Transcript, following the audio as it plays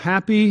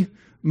Happy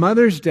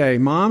Mother's Day.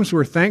 Moms,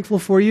 we're thankful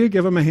for you.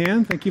 Give them a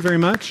hand. Thank you very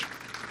much.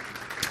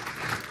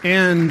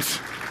 And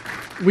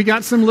we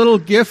got some little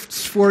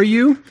gifts for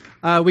you.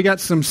 We got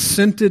some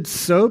scented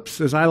soaps,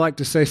 as I like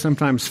to say,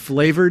 sometimes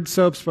flavored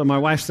soaps, but my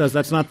wife says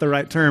that's not the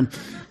right term.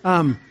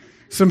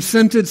 Some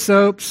scented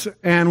soaps,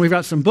 and we've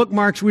got some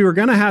bookmarks. We were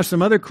going to have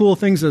some other cool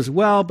things as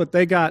well, but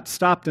they got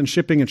stopped in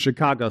shipping in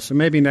Chicago. So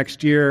maybe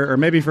next year, or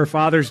maybe for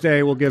Father's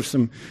Day, we'll give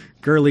some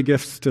girly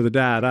gifts to the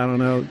dad. I don't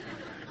know,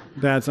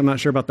 dads, I'm not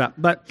sure about that.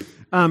 But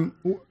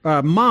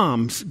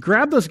moms,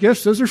 grab those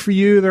gifts. Those are for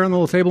you. They're on the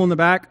little table in the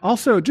back.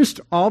 Also, just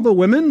all the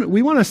women,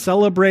 we want to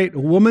celebrate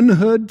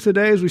womanhood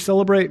today as we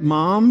celebrate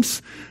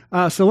moms.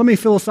 So let me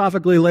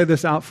philosophically lay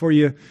this out for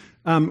you.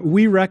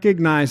 We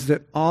recognize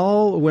that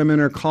all women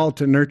are called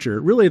to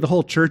nurture. Really, the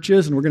whole church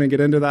is, and we're going to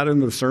get into that in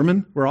the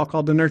sermon. We're all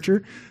called to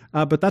nurture.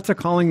 But that's a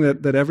calling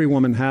that every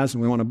woman has,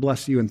 and we want to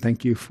bless you and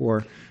thank you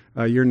for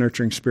your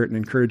nurturing spirit and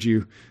encourage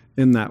you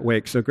in that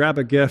wake. So grab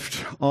a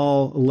gift.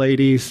 All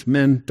ladies,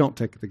 men, don't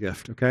take the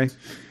gift, okay?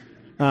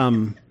 I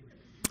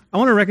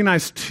want to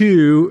recognize,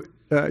 too,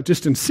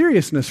 just in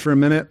seriousness for a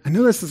minute, I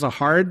know this is a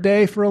hard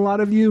day for a lot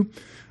of you.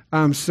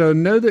 So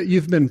know that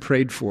you've been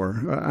prayed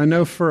for. I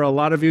know for a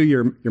lot of you,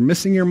 you're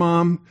missing your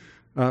mom,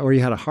 or you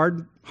had a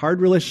hard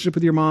relationship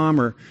with your mom,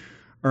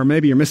 or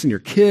maybe you're missing your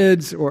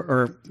kids,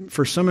 or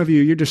for some of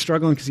you, you're just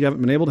struggling because you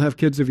haven't been able to have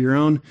kids of your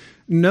own.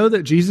 Know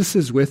that Jesus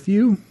is with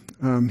you.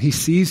 He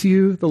sees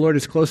you. The Lord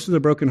is close to the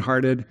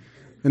brokenhearted,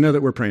 and know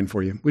that we're praying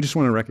for you. We just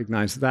want to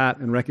recognize that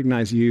and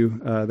recognize you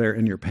there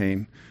in your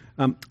pain.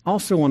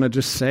 Also want to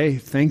just say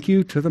thank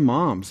you to the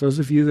moms, those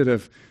of you that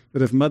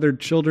have mothered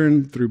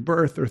children through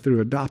birth or through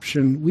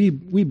adoption. We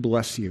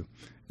bless you.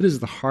 It is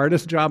the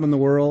hardest job in the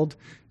world,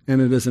 and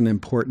it is an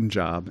important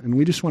job. And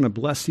we just want to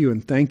bless you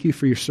and thank you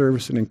for your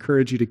service and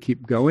encourage you to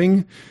keep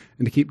going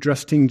and to keep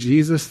trusting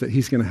Jesus that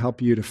he's going to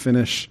help you to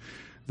finish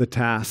the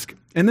task.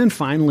 And then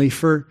finally,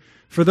 for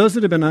those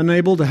that have been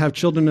unable to have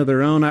children of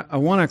their own, I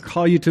want to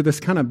call you to this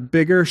kind of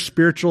bigger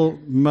spiritual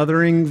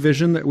mothering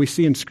vision that we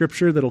see in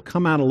Scripture that'll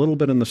come out a little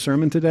bit in the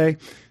sermon today.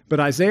 But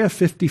Isaiah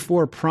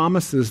 54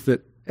 promises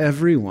that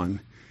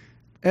everyone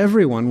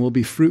will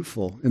be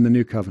fruitful in the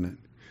new covenant.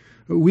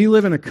 We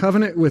live in a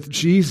covenant with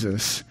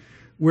Jesus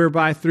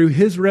whereby through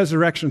his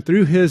resurrection,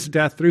 through his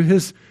death, through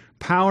his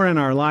power in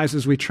our lives,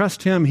 as we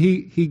trust him,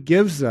 he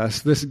gives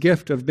us this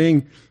gift of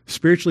being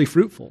spiritually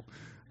fruitful,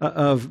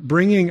 of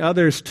bringing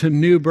others to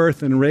new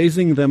birth and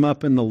raising them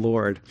up in the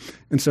Lord.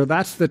 And so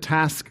that's the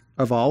task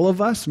of all of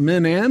us,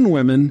 men and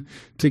women,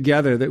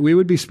 together, that we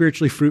would be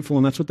spiritually fruitful,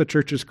 and that's what the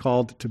church is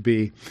called to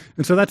be.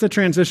 And so that's a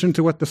transition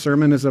to what the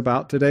sermon is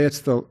about today. It's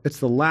the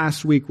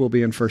last week we'll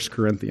be in 1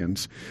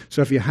 Corinthians.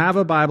 So if you have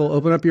a Bible,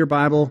 open up your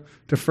Bible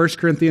to 1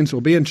 Corinthians. We'll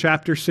be in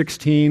chapter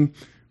 16.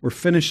 We're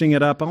finishing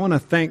it up. I want to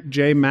thank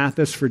Jay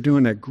Mathis for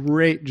doing a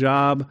great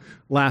job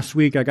last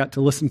week. I got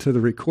to listen to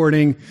the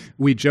recording.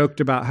 We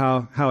joked about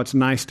how it's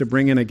nice to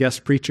bring in a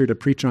guest preacher to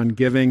preach on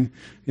giving,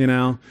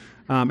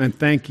 and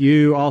thank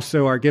you.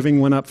 Also, our giving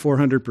went up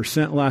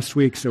 400% last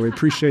week, so we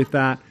appreciate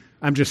that.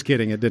 I'm just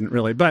kidding. It didn't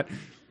really. But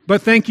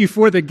thank you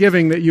for the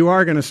giving that you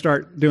are going to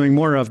start doing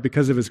more of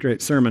because of his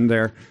great sermon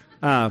there.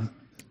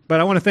 But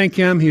I want to thank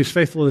him. He was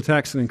faithful to the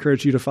text and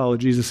encourage you to follow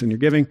Jesus in your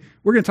giving.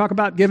 We're going to talk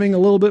about giving a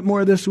little bit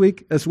more this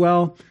week as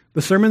well.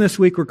 The sermon this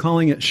week, we're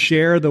calling it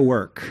Share the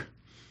Work.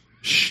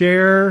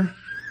 Share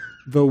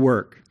the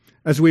Work.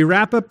 As we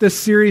wrap up this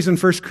series in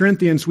 1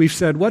 Corinthians, we've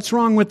said, what's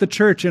wrong with the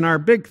church? And our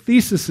big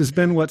thesis has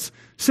been what's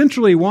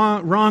centrally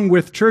wrong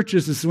with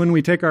churches is when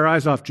we take our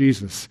eyes off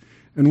Jesus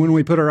and when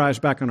we put our eyes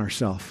back on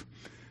ourselves.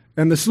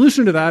 And the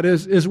solution to that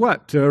is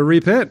what? To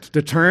repent,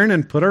 to turn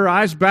and put our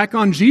eyes back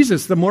on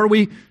Jesus. The more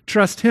we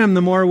trust him,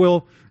 the more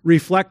we'll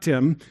reflect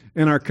him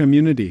in our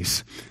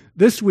communities.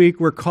 This week,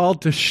 we're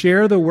called to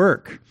share the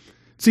work.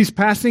 It's these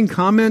passing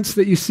comments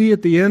that you see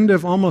at the end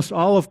of almost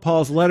all of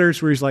Paul's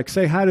letters where he's like,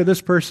 say hi to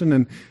this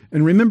person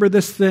and remember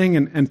this thing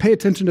and pay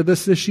attention to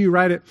this issue,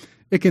 right?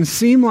 It can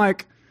seem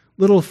like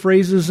little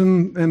phrases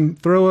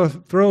and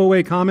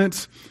throwaway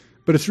comments,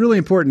 but it's really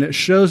important. It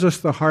shows us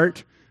the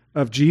heart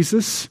of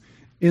Jesus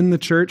in the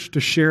church to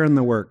share in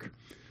the work.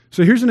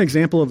 So here's an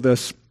example of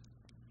this.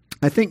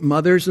 I think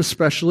mothers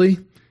especially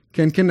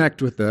can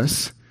connect with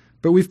this,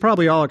 but we've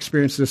probably all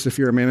experienced this if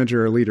you're a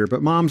manager or a leader.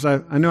 But moms,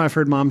 I know I've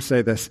heard moms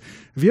say this.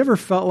 Have you ever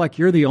felt like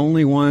you're the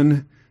only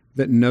one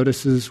that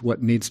notices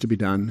what needs to be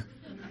done?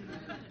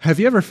 Have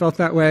you ever felt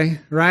that way,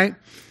 right?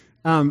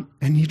 And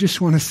you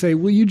just want to say,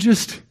 will you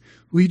just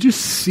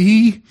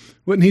see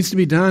what needs to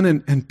be done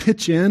and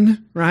pitch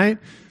in, right?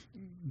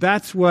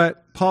 That's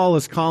what Paul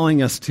is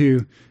calling us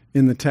to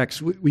in the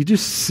text. We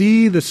just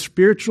see the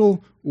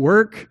spiritual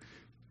work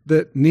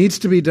that needs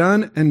to be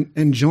done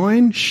and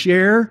join,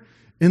 share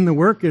in the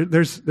work.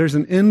 There's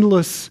an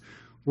endless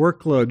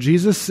workload.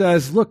 Jesus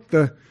says, look,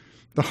 the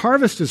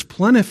harvest is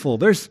plentiful.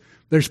 There's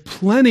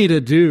plenty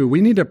to do.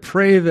 We need to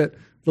pray that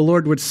the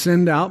Lord would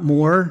send out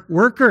more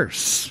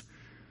workers.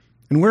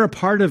 And we're a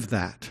part of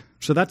that.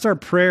 So that's our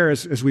prayer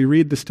as we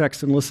read this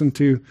text and listen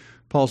to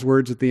Paul's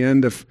words at the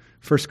end of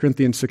 1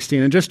 Corinthians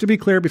 16. And just to be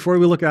clear, before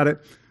we look at it,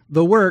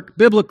 the work,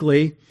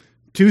 biblically,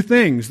 two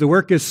things. The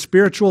work is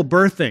spiritual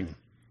birthing,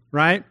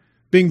 right?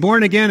 Being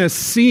born again is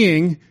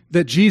seeing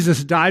that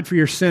Jesus died for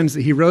your sins,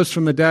 that he rose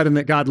from the dead, and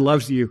that God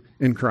loves you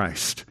in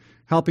Christ.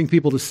 Helping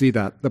people to see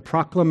that. The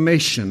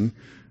proclamation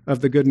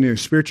of the good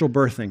news, spiritual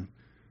birthing.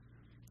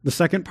 The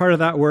second part of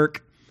that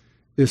work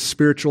is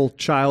spiritual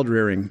child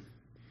rearing.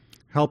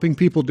 Helping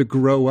people to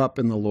grow up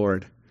in the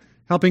Lord.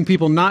 Helping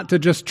people not to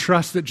just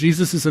trust that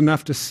Jesus is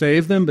enough to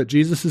save them, but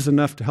Jesus is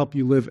enough to help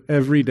you live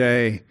every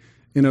day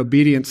in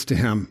obedience to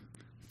him.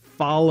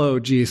 Follow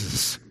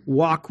Jesus.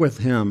 Walk with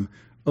him.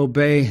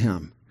 Obey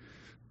him.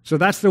 So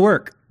that's the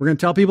work. We're going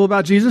to tell people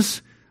about Jesus,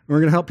 and we're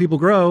going to help people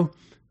grow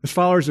as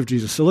followers of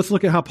Jesus. So let's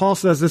look at how Paul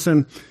says this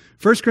in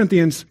 1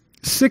 Corinthians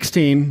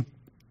 16,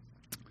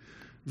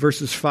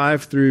 verses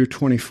 5 through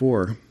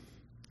 24.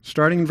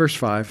 Starting in verse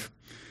 5.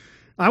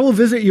 I will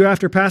visit you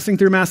after passing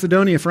through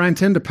Macedonia, for I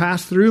intend to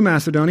pass through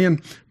Macedonia,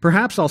 and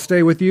perhaps I'll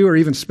stay with you or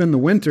even spend the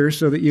winter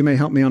so that you may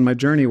help me on my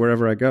journey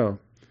wherever I go.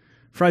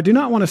 For I do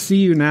not want to see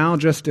you now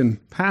just in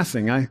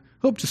passing. I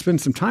hope to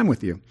spend some time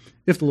with you,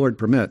 if the Lord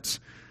permits.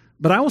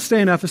 But I will stay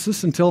in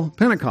Ephesus until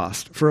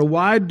Pentecost, for a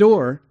wide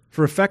door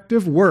for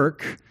effective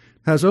work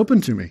has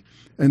opened to me,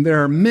 and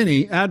there are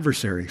many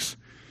adversaries.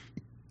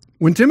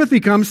 When Timothy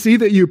comes, see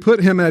that you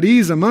put him at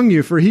ease among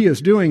you, for he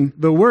is doing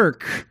the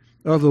work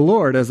of the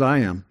Lord as I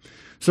am.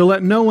 So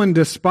let no one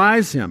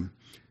despise him.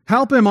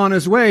 Help him on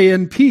his way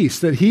in peace,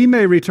 that he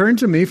may return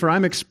to me, for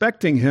I'm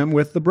expecting him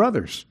with the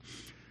brothers.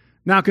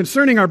 Now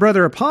concerning our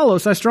brother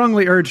Apollos, I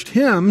strongly urged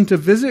him to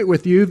visit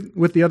with you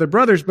with the other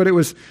brothers, but it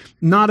was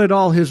not at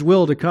all his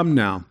will to come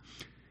now.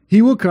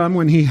 He will come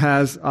when he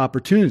has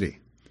opportunity.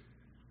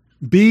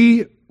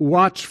 Be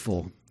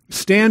watchful.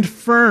 Stand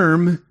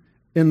firm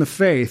in the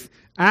faith.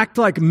 Act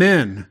like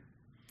men.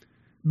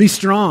 Be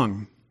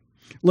strong.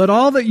 Let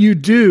all that you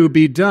do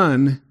be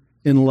done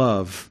in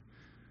love.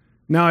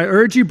 Now I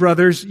urge you,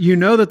 brothers, you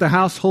know that the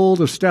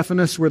household of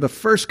Stephanas were the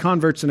first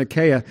converts in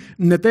Achaia,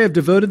 and that they have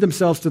devoted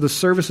themselves to the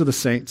service of the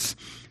saints.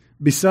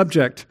 Be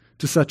subject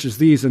to such as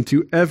these, and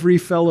to every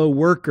fellow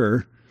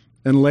worker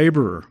and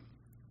laborer.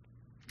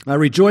 I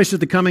rejoice at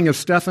the coming of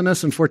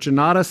Stephanas and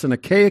Fortunatus and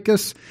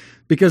Achaicus,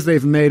 because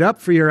they've made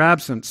up for your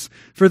absence.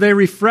 For they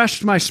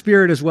refreshed my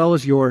spirit as well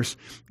as yours.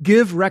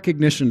 Give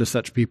recognition to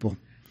such people.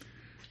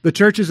 The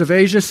churches of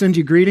Asia send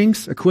you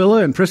greetings.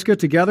 Aquila and Prisca,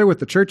 together with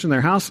the church in their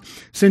house,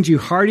 send you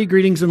hearty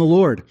greetings in the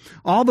Lord.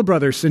 All the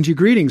brothers send you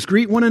greetings.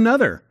 Greet one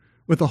another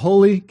with a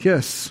holy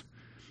kiss.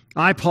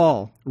 I,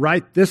 Paul,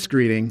 write this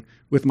greeting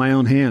with my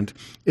own hand.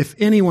 If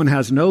anyone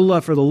has no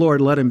love for the Lord,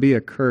 let him be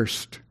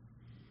accursed.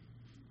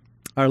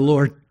 Our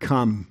Lord,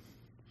 come.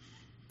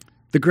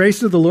 The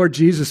grace of the Lord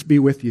Jesus be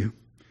with you.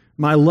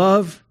 My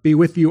love be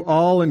with you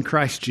all in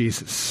Christ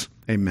Jesus.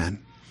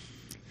 Amen.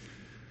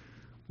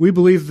 We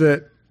believe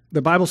that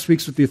the Bible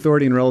speaks with the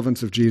authority and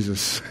relevance of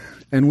Jesus,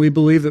 and we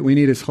believe that we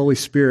need his Holy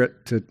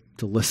Spirit to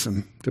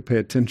listen, to pay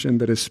attention,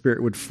 that his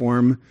Spirit would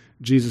form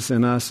Jesus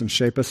in us and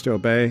shape us to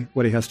obey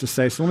what he has to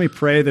say. So let me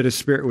pray that his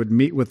Spirit would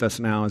meet with us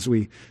now as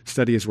we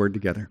study his word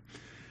together.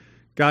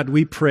 God,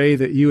 we pray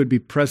that you would be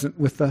present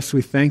with us.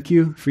 We thank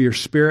you for your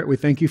Spirit. We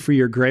thank you for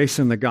your grace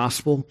in the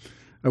gospel.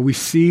 We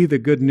see the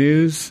good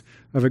news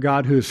of a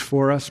God who is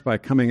for us by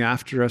coming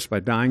after us, by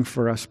dying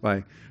for us,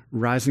 by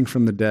rising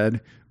from the dead.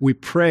 We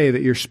pray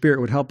that your Spirit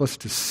would help us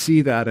to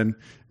see that and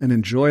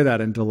enjoy that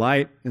and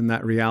delight in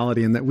that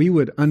reality, and that we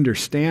would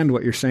understand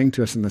what you're saying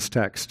to us in this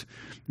text.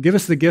 Give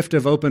us the gift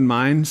of open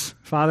minds,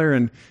 Father,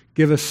 and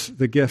give us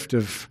the gift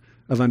of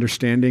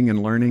understanding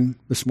and learning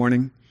this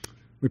morning.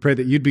 We pray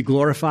that you'd be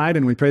glorified,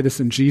 and we pray this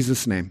in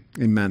Jesus' name.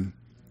 Amen.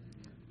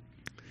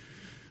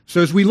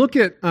 So as we look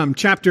at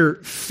chapter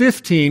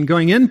 15,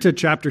 going into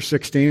chapter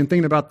 16, and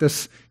thinking about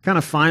this kind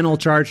of final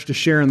charge to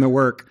share in the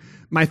work,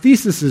 my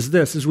thesis is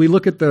this: as we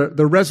look at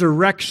the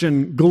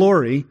resurrection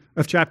glory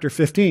of chapter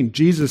 15,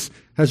 Jesus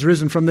has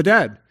risen from the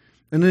dead.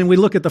 And then we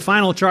look at the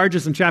final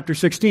charges in chapter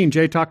 16.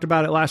 Jay talked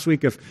about it last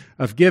week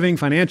of giving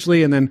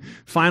financially, and then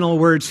final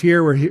words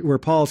here where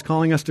Paul is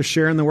calling us to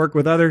share in the work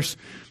with others.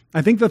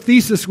 I think the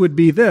thesis would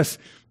be this: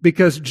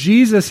 because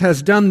Jesus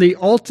has done the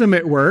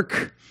ultimate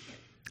work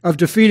of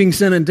defeating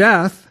sin and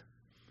death,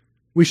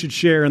 we should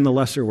share in the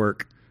lesser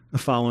work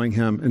of following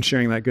him and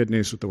sharing that good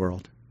news with the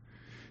world.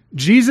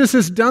 Jesus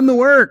has done the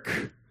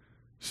work,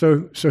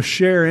 so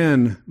share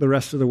in the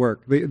rest of the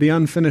work, the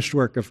unfinished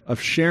work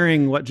of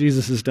sharing what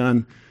Jesus has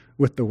done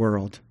with the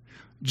world.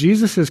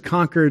 Jesus has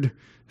conquered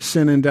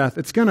sin and death.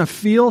 It's going to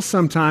feel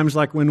sometimes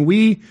like when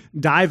we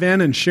dive in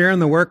and share in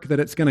the work that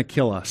it's going to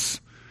kill us.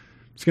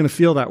 It's going to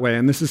feel that way.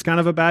 And this is kind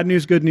of a bad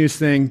news, good news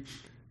thing.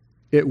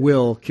 It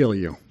will kill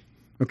you.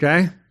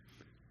 Okay?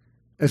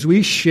 As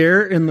we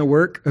share in the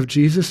work of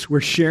Jesus, we're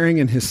sharing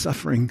in his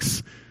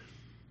sufferings.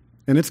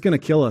 And it's going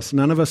to kill us.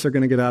 None of us are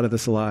going to get out of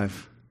this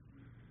alive.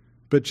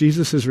 But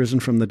Jesus has risen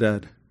from the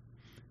dead.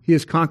 He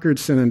has conquered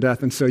sin and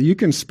death. And so you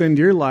can spend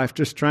your life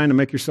just trying to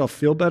make yourself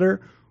feel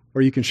better,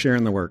 or you can share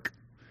in the work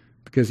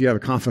because you have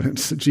a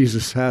confidence that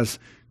Jesus has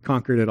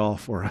conquered it all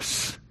for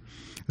us.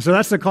 So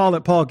that's the call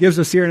that Paul gives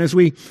us here. And as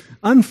we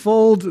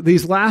unfold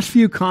these last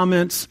few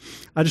comments,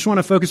 I just want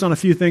to focus on a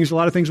few things. A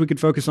lot of things we could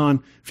focus on.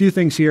 A few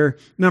things here.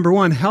 Number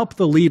one, help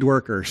the lead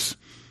workers.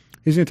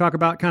 He's going to talk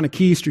about kind of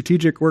key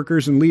strategic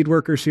workers and lead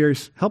workers here.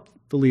 Help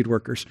the lead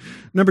workers.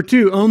 Number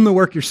two, own the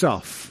work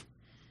yourself.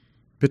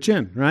 Pitch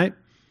in, right?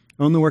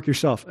 Own the work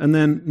yourself. And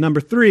then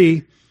number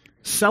three,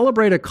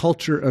 celebrate a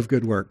culture of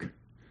good work.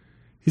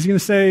 He's going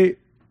to say,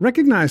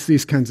 recognize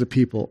these kinds of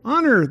people,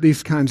 honor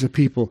these kinds of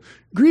people,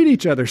 greet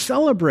each other,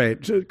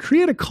 celebrate,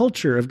 create a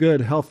culture of good,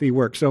 healthy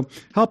work. So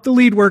help the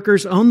lead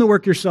workers, own the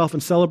work yourself,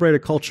 and celebrate a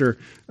culture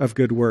of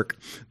good work.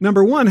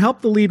 Number one,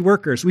 help the lead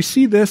workers. We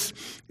see this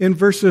in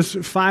verses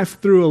 5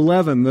 through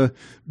 11, the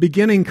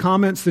beginning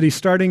comments that he's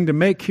starting to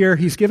make here.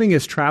 He's giving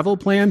his travel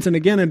plans. And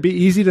again, it'd be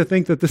easy to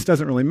think that this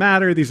doesn't really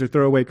matter. These are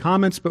throwaway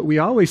comments, but we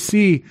always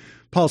see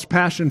Paul's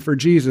passion for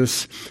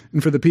Jesus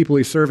and for the people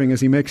he's serving as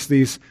he makes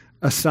these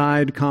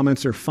aside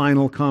comments or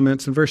final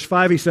comments. In verse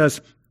 5, he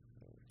says,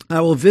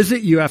 I will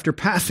visit you after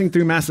passing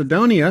through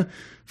Macedonia,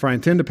 for I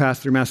intend to pass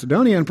through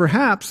Macedonia, and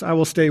perhaps I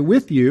will stay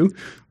with you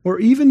or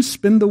even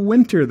spend the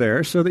winter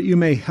there so that you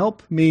may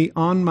help me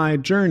on my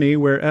journey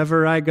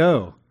wherever I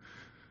go.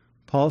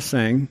 Paul's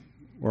saying,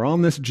 we're all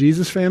in this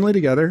Jesus family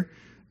together,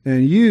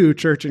 and you,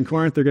 church in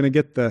Corinth, are going to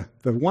get the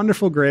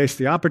wonderful grace,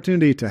 the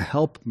opportunity to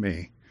help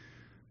me.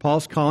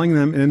 Paul's calling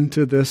them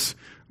into this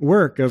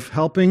work of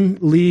helping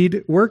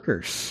lead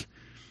workers.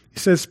 He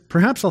says,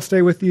 perhaps I'll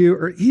stay with you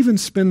or even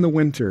spend the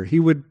winter. He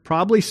would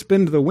probably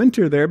spend the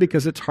winter there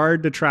because it's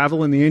hard to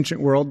travel in the ancient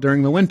world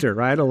during the winter,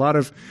 right? A lot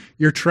of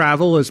your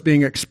travel is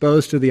being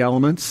exposed to the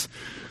elements.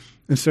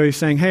 And so he's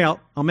saying, hey,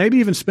 I'll maybe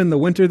even spend the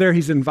winter there.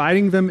 He's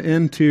inviting them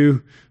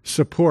into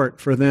support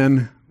for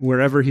then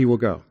wherever he will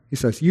go. He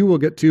says, you will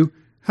get to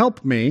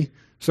help me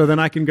so then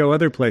I can go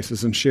other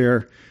places and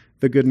share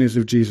the good news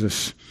of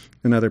Jesus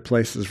in other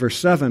places. Verse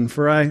 7,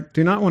 for I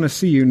do not want to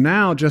see you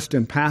now just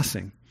in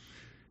passing.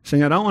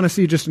 Saying, I don't want to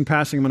see you just in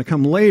passing. I'm going to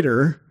come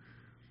later,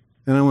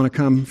 and I want to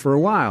come for a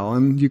while,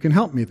 and you can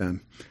help me then.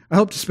 I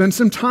hope to spend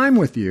some time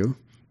with you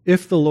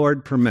if the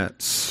Lord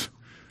permits.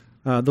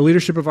 The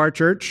leadership of our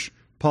church,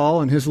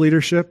 Paul and his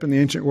leadership in the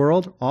ancient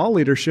world, all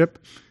leadership,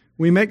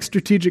 we make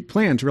strategic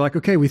plans. We're like,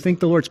 okay, we think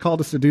the Lord's called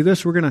us to do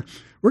this. We're going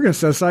to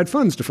set aside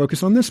funds to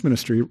focus on this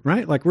ministry,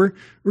 right? Like we're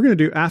going to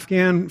do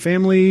Afghan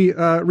family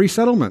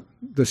resettlement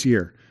this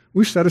year.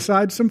 We've set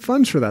aside some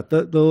funds for that.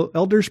 The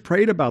elders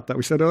prayed about that.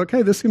 We said,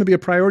 okay, this is going to be a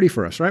priority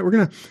for us, right? We're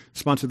going to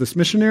sponsor this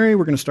missionary.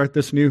 We're going to start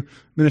this new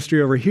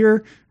ministry over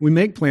here. We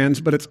make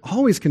plans, but it's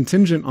always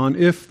contingent on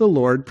if the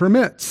Lord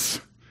permits.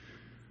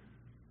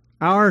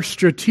 Our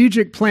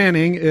strategic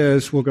planning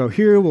is we'll go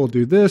here, we'll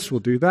do this, we'll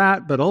do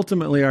that, but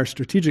ultimately our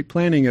strategic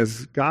planning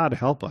is God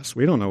help us.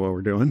 We don't know what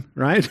we're doing,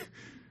 right?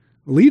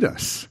 Lead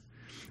us.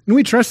 And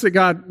we trust that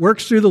God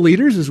works through the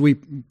leaders as we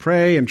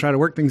pray and try to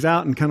work things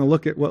out and kind of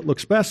look at what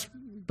looks best.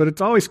 But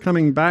it's always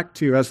coming back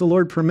to, as the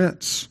Lord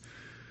permits,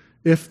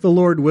 if the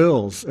Lord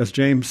wills, as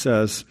James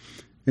says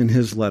in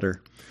his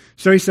letter.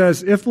 So he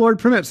says, if the Lord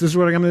permits, this is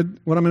what I'm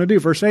going to do.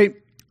 Verse 8,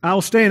 I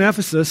will stay in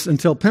Ephesus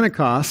until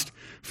Pentecost,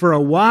 for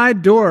a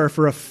wide door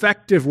for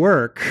effective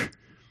work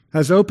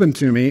has opened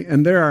to me,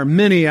 and there are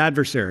many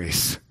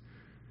adversaries.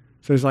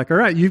 So he's like, all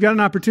right, you've got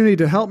an opportunity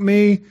to help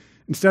me.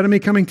 Instead of me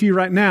coming to you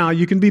right now,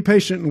 you can be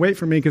patient and wait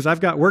for me because I've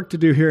got work to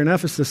do here in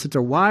Ephesus. It's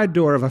a wide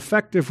door of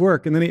effective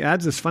work. And then he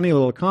adds this funny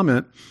little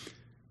comment,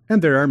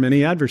 and there are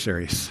many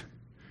adversaries.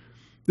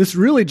 This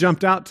really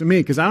jumped out to me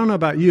because I don't know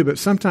about you, but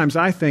sometimes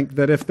I think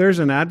that if there's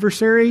an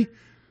adversary,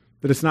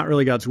 that it's not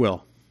really God's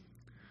will.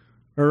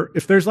 Or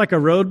if there's like a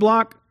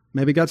roadblock,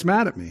 maybe God's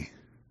mad at me.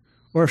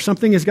 Or if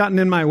something has gotten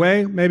in my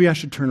way, maybe I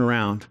should turn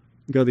around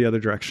and go the other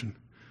direction.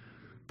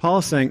 Paul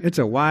is saying it's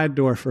a wide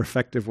door for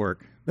effective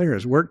work. There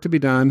is work to be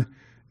done,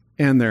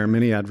 and there are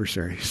many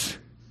adversaries.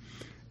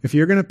 If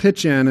you're going to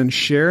pitch in and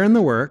share in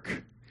the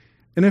work,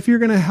 and if you're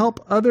going to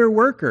help other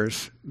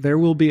workers, there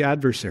will be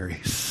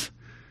adversaries.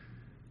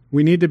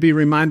 We need to be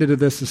reminded of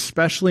this,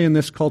 especially in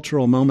this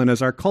cultural moment,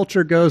 as our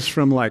culture goes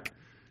from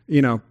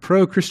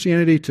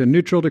pro-Christianity to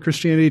neutral to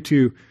Christianity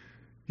to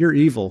you're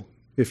evil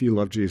if you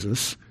love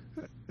Jesus.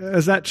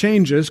 As that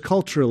changes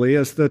culturally,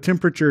 as the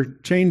temperature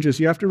changes,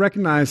 you have to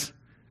recognize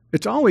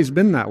it's always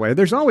been that way.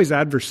 There's always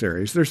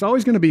adversaries. There's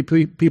always going to be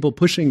people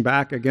pushing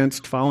back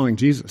against following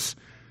Jesus.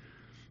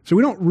 So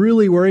we don't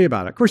really worry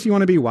about it. Of course, you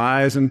want to be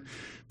wise and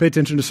pay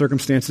attention to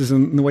circumstances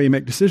and the way you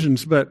make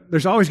decisions, but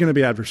there's always going to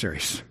be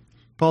adversaries.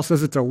 Paul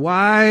says it's a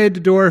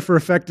wide door for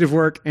effective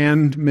work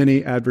and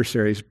many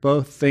adversaries.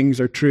 Both things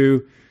are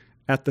true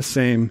at the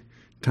same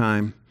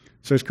time.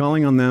 So he's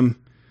calling on them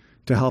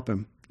to help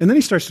him. And then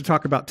he starts to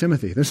talk about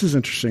Timothy. This is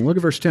interesting. Look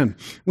at verse 10.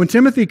 When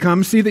Timothy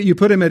comes, see that you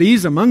put him at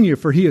ease among you,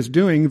 for he is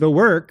doing the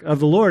work of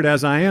the Lord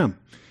as I am.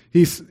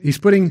 He's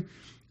putting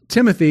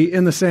Timothy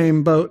in the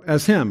same boat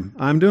as him.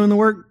 I'm doing the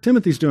work.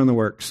 Timothy's doing the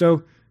work.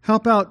 So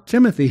help out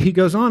Timothy. He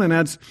goes on and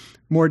adds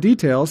more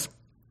details.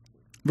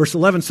 Verse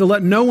 11, so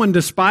let no one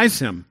despise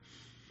him.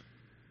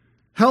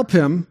 Help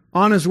him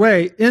on his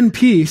way in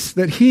peace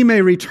that he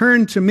may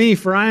return to me,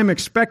 for I am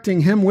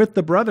expecting him with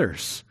the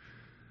brothers.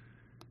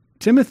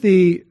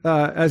 Timothy,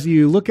 as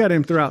you look at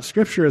him throughout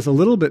Scripture, is a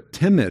little bit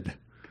timid.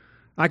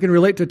 I can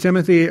relate to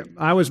Timothy.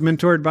 I was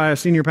mentored by a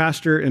senior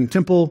pastor in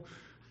Temple,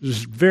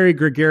 just very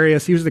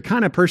gregarious. He was the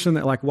kind of person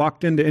that like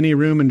walked into any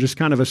room and just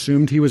kind of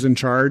assumed he was in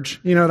charge.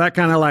 You know, that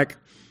kind of like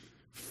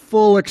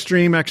full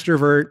extreme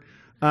extrovert.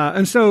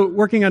 And so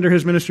working under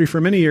his ministry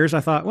for many years, I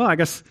thought, well, I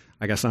guess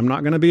I'm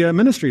not going to be a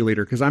ministry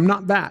leader because I'm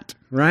not that,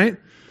 right?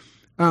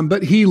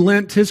 But he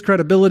lent his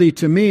credibility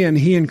to me, and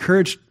he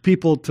encouraged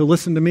people to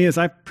listen to me as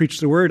I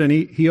preached the word, and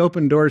he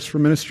opened doors for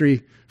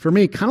ministry for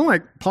me, kind of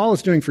like Paul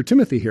is doing for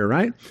Timothy here,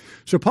 right?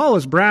 So Paul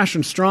is brash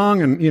and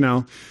strong and,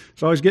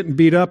 is always getting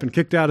beat up and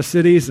kicked out of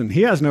cities, and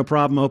he has no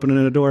problem opening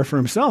a door for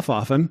himself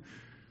often,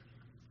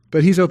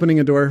 but he's opening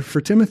a door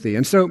for Timothy.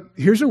 And so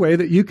here's a way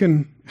that you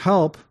can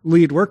help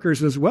lead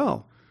workers as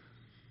well.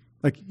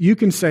 Like you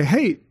can say,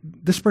 hey,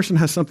 this person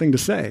has something to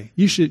say.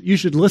 You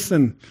should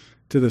listen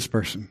to this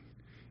person.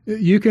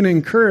 You can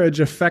encourage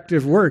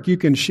effective work. You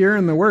can share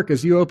in the work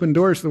as you open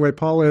doors the way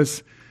Paul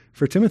is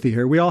for Timothy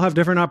here. We all have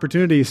different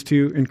opportunities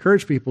to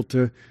encourage people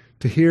to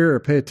hear or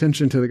pay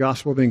attention to the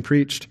gospel being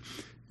preached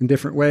in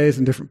different ways,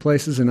 in different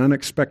places, in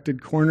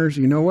unexpected corners.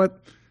 You know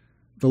what?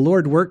 The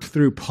Lord worked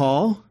through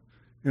Paul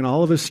in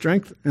all of his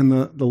strength, and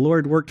the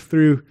Lord worked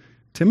through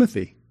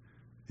Timothy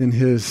in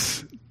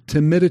his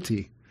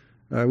timidity.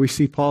 We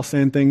see Paul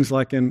saying things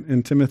like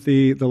in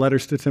Timothy, the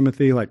letters to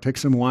Timothy, like take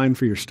some wine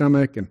for your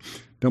stomach and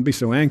don't be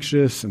so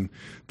anxious, and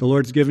the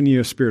Lord's given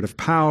you a spirit of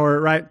power,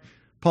 right?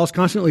 Paul's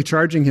constantly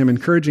charging him,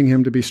 encouraging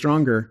him to be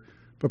stronger,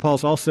 but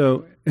Paul's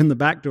also in the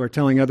back door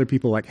telling other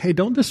people like, hey,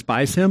 don't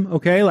despise him,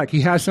 okay? Like he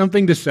has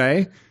something to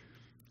say.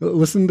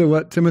 Listen to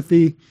what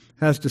Timothy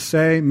has to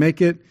say.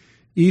 Make it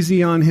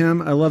easy on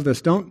him. I love this.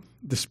 Don't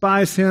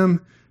despise him.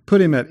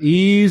 Put him at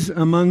ease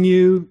among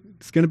you.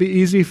 It's going to be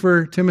easy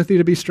for Timothy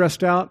to be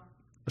stressed out,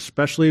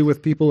 especially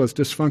with people as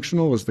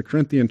dysfunctional as the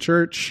Corinthian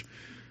church.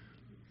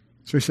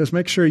 So he says,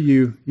 make sure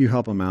you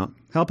help him out.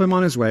 Help him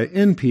on his way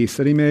in peace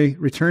that he may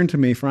return to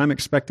me, for I'm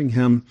expecting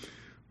him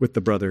with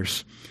the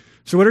brothers.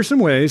 So what are some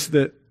ways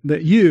that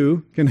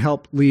you can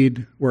help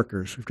lead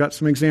workers? We've got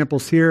some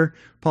examples here.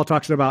 Paul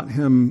talks about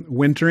him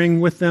wintering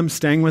with them,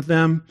 staying with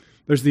them.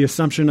 There's the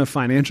assumption of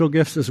financial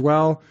gifts as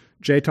well.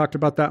 Jay talked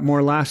about that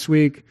more last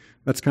week.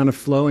 That's kind of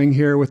flowing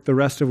here with the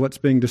rest of what's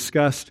being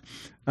discussed.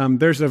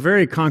 There's a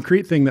very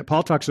concrete thing that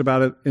Paul talks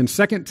about in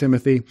 2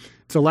 Timothy.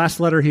 It's the last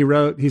letter he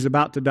wrote. He's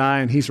about to die,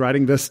 and he's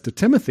writing this to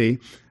Timothy,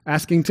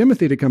 asking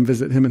Timothy to come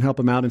visit him and help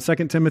him out. In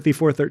 2 Timothy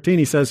 4:13,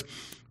 he says,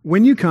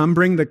 when you come,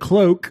 bring the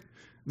cloak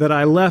that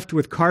I left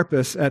with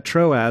Carpus at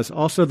Troas,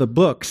 also the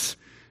books,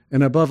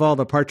 and above all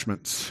the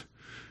parchments.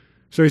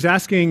 So he's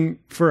asking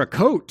for a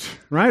coat,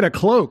 right? A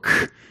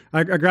cloak.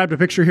 I grabbed a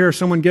picture here of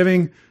someone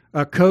giving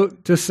a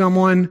coat to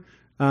someone.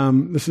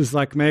 This is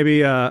like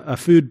maybe a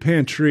food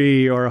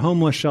pantry or a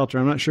homeless shelter.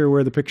 I'm not sure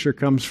where the picture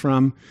comes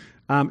from.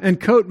 And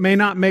coat may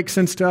not make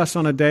sense to us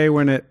on a day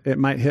when it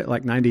might hit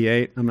like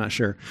 98. I'm not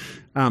sure.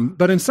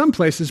 But in some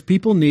places,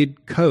 people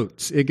need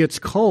coats. It gets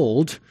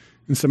cold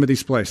in some of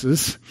these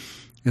places,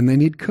 and they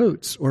need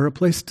coats or a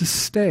place to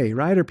stay,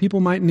 right? Or people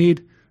might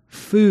need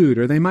food,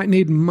 or they might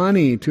need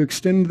money to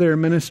extend their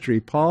ministry.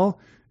 Paul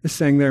is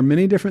saying there are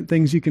many different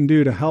things you can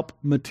do to help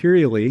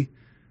materially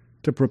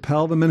to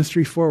propel the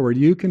ministry forward.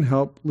 You can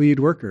help lead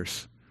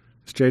workers.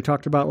 As Jay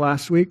talked about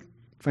last week,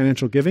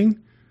 financial giving.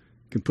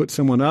 You can put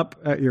someone up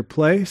at your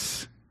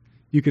place.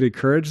 You could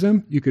encourage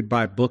them. You could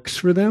buy books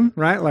for them,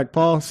 right? Like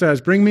Paul says,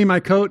 bring me my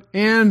coat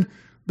and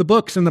the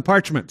books and the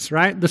parchments,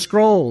 right? The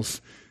scrolls.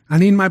 I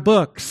need my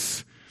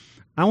books.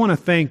 I want to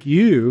thank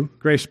you,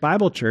 Grace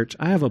Bible Church.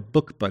 I have a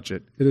book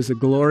budget. It is a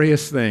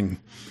glorious thing.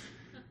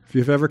 If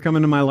you've ever come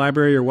into my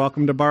library, you're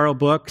welcome to borrow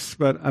books,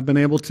 but I've been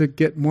able to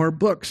get more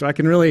books. So I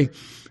can really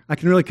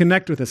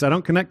connect with this. I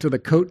don't connect to the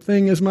coat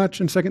thing as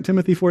much in 2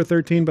 Timothy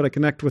 4:13, but I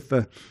connect with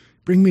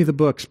bring me the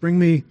books, bring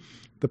me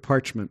the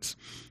parchments.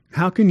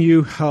 How can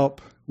you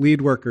help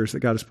lead workers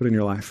that God has put in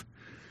your life?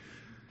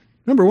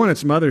 Number one,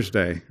 it's Mother's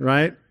Day,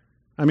 right?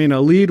 I mean,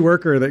 a lead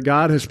worker that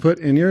God has put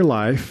in your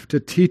life to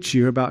teach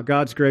you about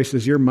God's grace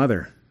is your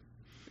mother.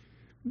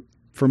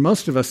 For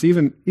most of us,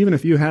 even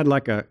if you had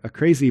like a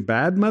crazy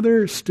bad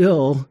mother,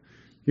 still,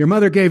 your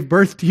mother gave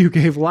birth to you,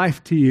 gave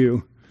life to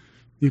you.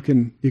 You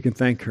can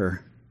thank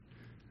her.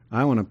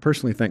 I want to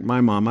personally thank my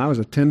mom. I was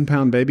a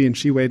 10-pound baby, and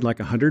she weighed like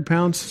 100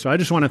 pounds. So I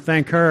just want to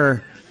thank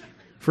her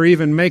for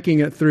even making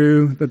it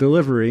through the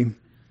delivery.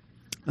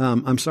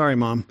 I'm sorry,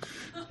 Mom.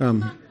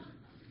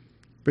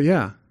 But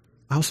yeah,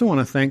 I also want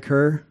to thank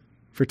her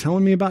for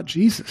telling me about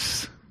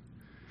Jesus.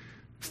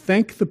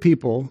 Thank the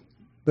people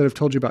that have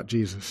told you about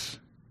Jesus.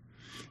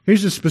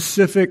 Here's a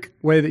specific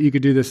way that you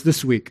could do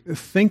this week.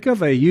 Think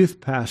of a youth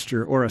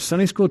pastor or a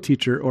Sunday school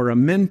teacher or a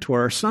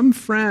mentor or some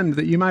friend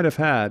that you might have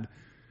had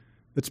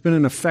that's been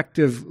an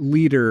effective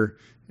leader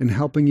in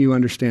helping you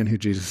understand who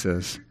Jesus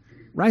is.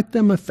 Write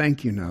them a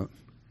thank you note.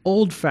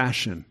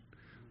 Old-fashioned.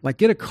 Like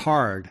get a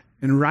card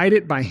and write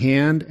it by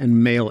hand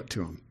and mail it to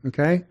them,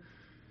 okay?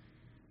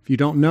 If you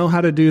don't know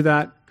how to do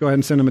that, go ahead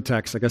and send them a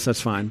text. I guess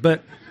that's fine.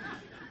 But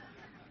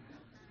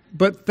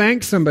But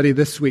thank somebody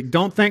this week.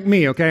 Don't thank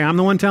me, okay? I'm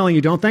the one telling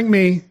you, don't thank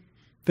me.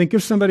 Think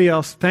of somebody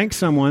else. Thank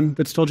someone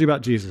that's told you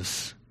about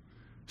Jesus.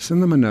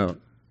 Send them a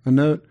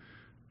note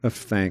of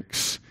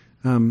thanks.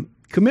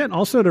 Commit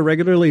also to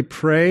regularly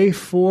pray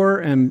for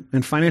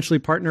and financially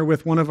partner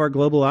with one of our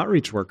global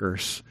outreach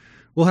workers.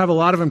 We'll have a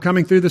lot of them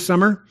coming through this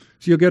summer,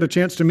 so you'll get a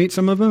chance to meet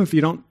some of them. If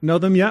you don't know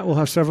them yet, we'll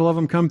have several of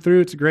them come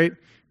through. It's a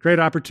great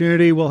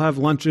opportunity. We'll have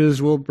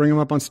lunches. We'll bring them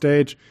up on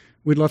stage.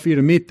 We'd love for you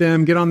to meet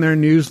them, get on their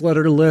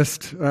newsletter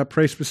list,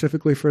 pray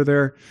specifically for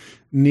their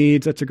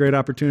needs. That's a great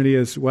opportunity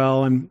as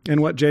well. And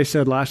what Jay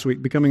said last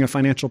week, becoming a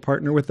financial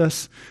partner with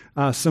us.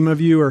 Some of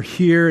you are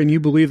here and you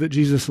believe that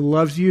Jesus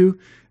loves you.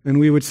 And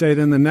we would say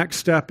then the next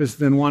step is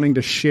then wanting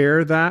to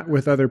share that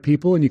with other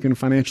people. And you can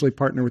financially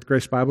partner with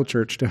Grace Bible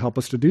Church to help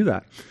us to do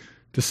that,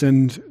 to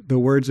send the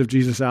words of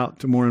Jesus out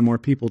to more and more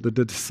people, to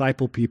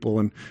disciple people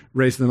and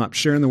raise them up,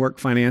 sharing the work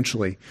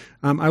financially.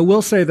 I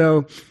will say,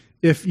 though,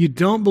 if you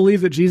don't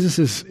believe that Jesus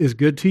is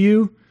good to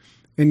you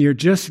and you're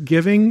just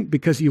giving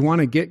because you want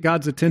to get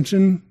God's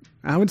attention,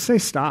 I would say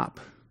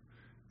stop.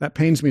 That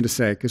pains me to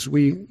say because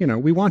we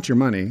want your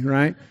money,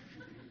 right?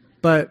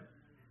 But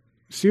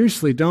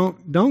seriously,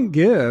 don't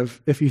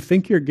give if you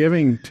think you're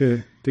giving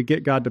to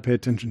get God to pay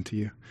attention to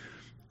you.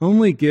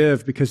 Only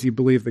give because you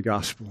believe the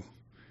gospel.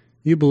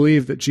 You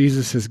believe that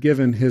Jesus has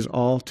given his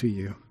all to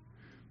you.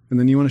 And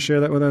then you want to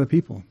share that with other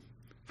people.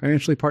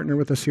 Financially partner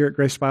with us here at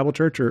Grace Bible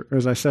Church, or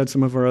as I said,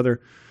 some of our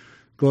other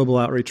global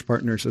outreach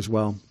partners as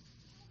well.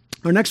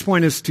 Our next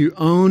point is to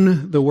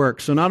own the work.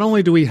 So not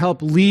only do we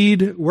help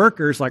lead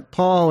workers like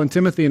Paul and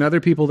Timothy and other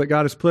people that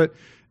God has put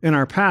in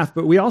our path,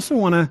 but we also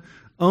want to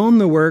own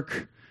the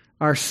work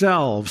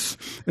ourselves.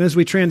 And as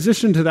we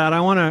transition to that,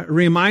 I want to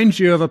remind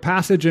you of a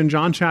passage in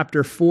John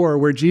chapter 4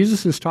 where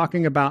Jesus is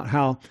talking about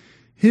how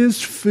his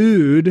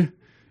food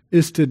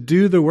is to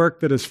do the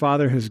work that his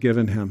Father has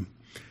given him.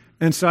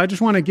 And so I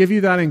just want to give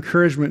you that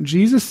encouragement.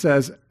 Jesus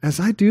says, as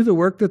I do the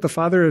work that the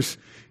Father has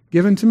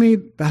given to me,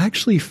 that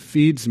actually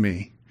feeds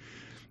me.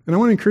 And I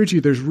want to encourage you,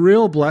 there's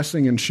real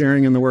blessing in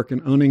sharing in the work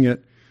and owning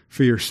it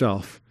for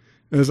yourself.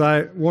 As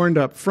I warned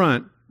up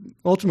front,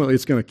 ultimately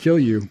it's going to kill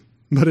you,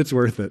 but it's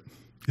worth it.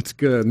 It's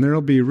good. And there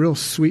will be real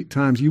sweet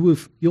times.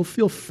 You'll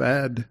feel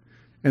fed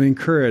and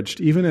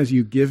encouraged, even as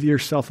you give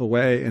yourself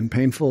away in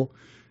painful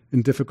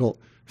and difficult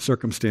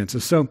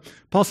circumstances. So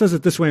Paul says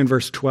it this way in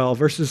verse 12,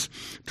 verses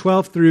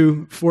 12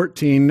 through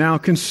 14. Now,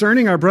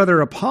 concerning our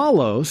brother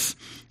Apollos,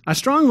 I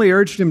strongly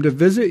urged him to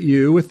visit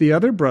you with the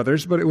other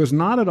brothers, but it was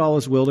not at all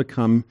his will to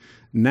come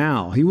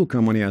now. He will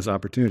come when he has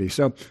opportunity.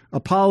 So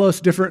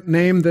Apollos, different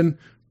name than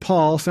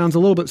Paul, sounds a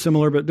little bit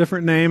similar, but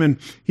different name. And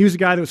he was a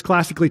guy that was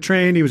classically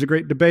trained. He was a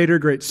great debater,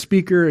 great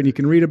speaker, and you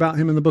can read about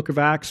him in the book of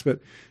Acts. But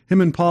him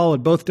and Paul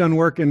had both done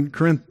work in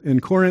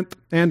Corinth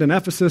and in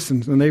Ephesus,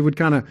 and they would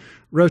kind of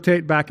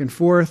rotate back and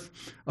forth,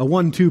 a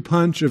 1-2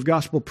 punch of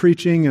gospel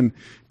preaching and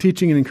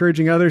teaching and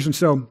encouraging others. And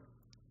so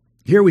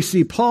here we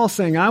see Paul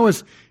saying, I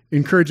was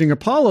encouraging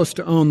Apollos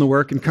to own the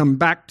work and come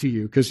back to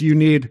you because you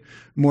need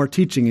more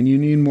teaching and you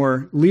need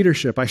more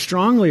leadership. I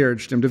strongly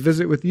urged him to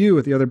visit with you,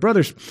 with the other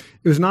brothers.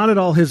 It was not at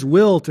all his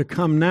will to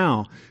come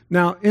now.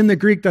 Now, in the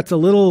Greek, that's a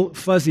little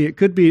fuzzy. It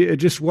could be it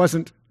just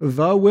wasn't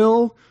the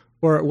will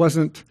or it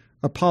wasn't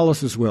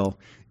Apollos' will.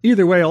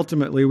 Either way,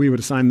 ultimately, we would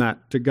assign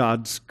that to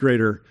God's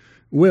greater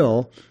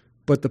will.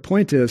 But the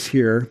point is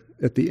here,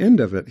 at the end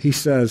of it, he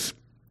says,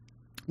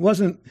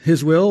 wasn't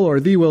his will or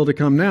the will to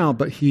come now,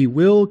 but he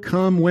will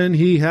come when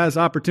he has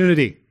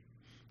opportunity.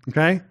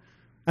 Okay?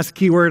 That's the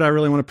key word I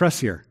really want to press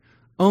here.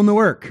 Own the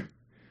work.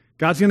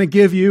 God's going to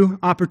give you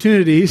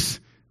opportunities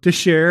to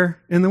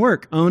share in the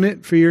work. Own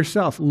it for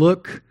yourself.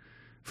 Look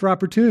for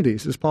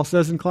opportunities. As Paul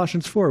says in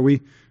Colossians 4, we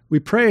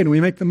pray and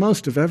we make the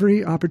most of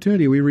every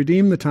opportunity. We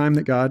redeem the time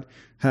that God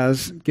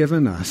has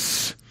given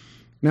us.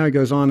 Now he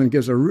goes on and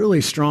gives a really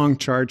strong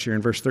charge here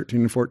in verse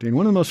 13 and 14.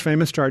 One of the most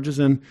famous charges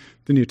in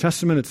the New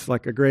Testament. It's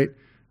like a great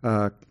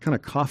kind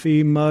of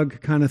coffee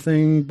mug kind of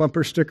thing,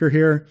 bumper sticker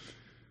here.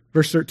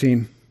 Verse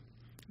 13,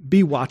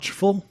 be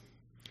watchful,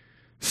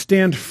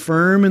 stand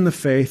firm in the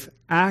faith,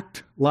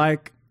 act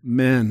like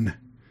men,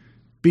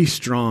 be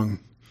strong.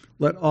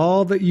 Let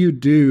all that you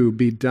do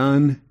be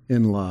done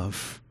in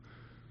love.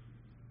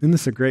 Isn't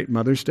this a great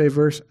Mother's Day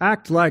verse?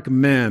 Act like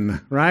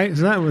men, right?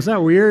 Was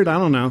that weird? I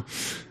don't know.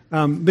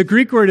 The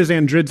Greek word is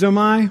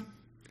andrizomai,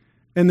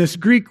 and this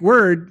Greek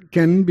word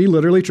can be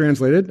literally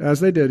translated, as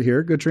they did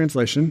here, good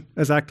translation,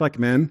 as act like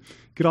men.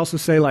 You could also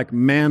say like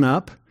man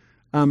up.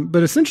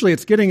 But essentially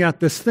it's getting at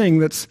this thing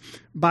that's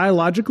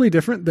biologically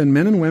different than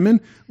men and women.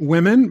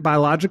 Women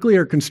biologically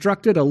are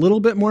constructed a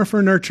little bit more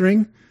for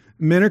nurturing.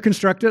 Men are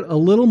constructed a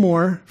little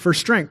more for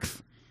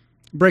strength,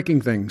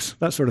 breaking things,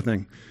 that sort of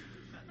thing.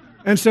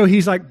 And so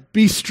he's like,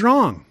 be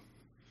strong.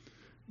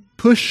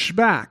 Push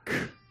back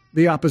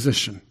the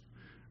opposition.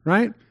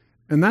 Right?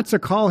 And that's a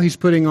call he's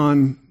putting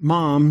on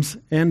moms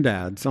and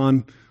dads,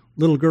 on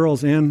little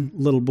girls and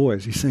little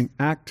boys. He's saying,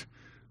 act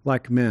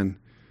like men.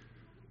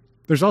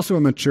 There's also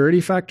a maturity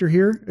factor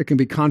here. It can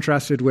be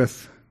contrasted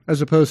with,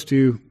 as opposed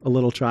to a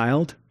little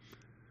child.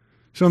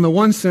 So in the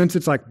one sense,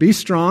 it's like, be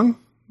strong,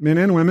 men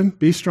and women,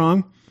 be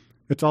strong.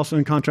 It's also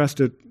in contrast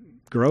to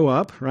grow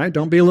up, right?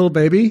 Don't be a little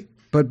baby,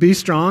 but be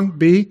strong,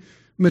 be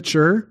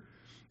mature.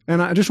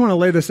 And I just want to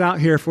lay this out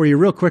here for you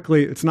real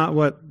quickly. It's not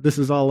what this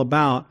is all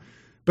about.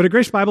 But at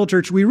Grace Bible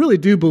Church, we really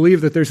do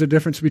believe that there's a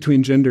difference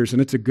between genders,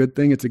 and it's a good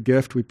thing. It's a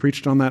gift. We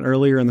preached on that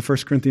earlier in the 1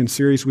 Corinthians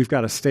series. We've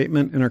got a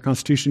statement in our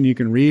Constitution you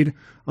can read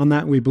on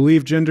that. We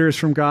believe gender is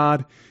from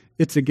God.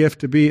 It's a gift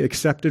to be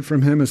accepted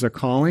from Him as a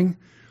calling.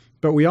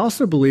 But we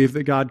also believe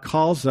that God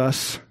calls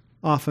us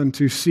often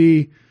to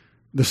see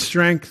the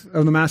strength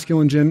of the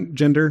masculine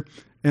gender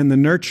and the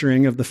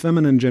nurturing of the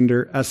feminine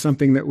gender as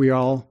something that we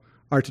all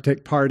are to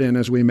take part in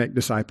as we make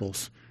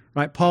disciples.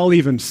 Right? Paul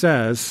even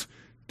says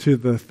to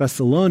the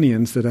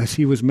Thessalonians that as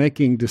he was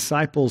making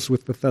disciples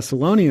with the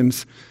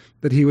Thessalonians,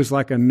 that he was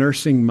like a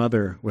nursing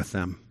mother with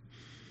them.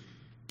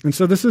 And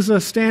so this is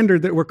a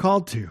standard that we're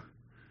called to.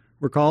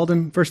 We're called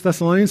in 1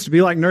 Thessalonians to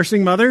be like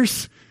nursing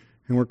mothers,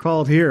 and we're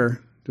called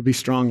here to be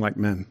strong like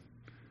men.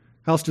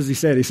 How else does he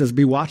say it? He says,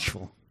 be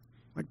watchful,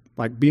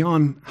 like be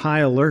on high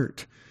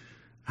alert.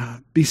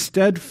 Be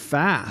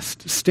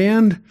steadfast,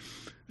 stand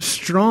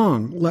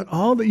strong. Let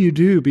all that you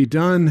do be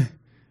done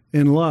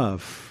in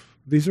love.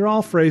 These are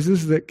all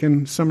phrases that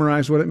can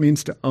summarize what it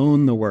means to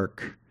own the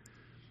work.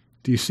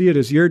 Do you see it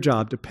as your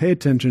job to pay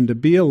attention, to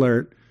be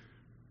alert,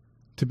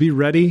 to be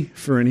ready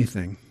for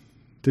anything,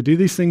 to do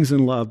these things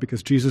in love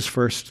because Jesus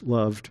first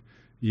loved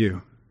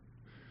you?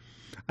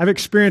 I've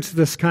experienced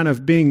this kind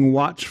of being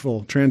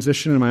watchful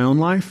transition in my own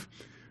life,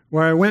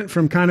 where I went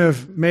from kind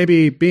of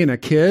maybe being a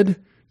kid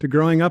to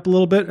growing up a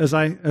little bit as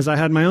I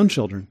had my own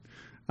children.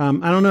 I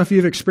don't know if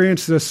you've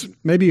experienced this.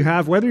 Maybe you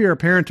have, whether you're a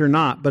parent or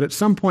not, but at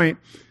some point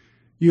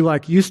you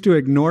used to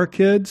ignore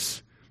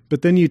kids,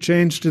 but then you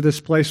change to this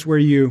place where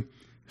you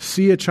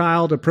see a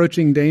child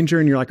approaching danger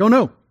and you're like, oh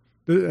no.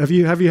 Have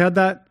you had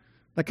that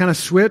kind of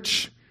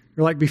switch?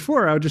 You're like,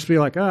 before I would just be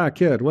like,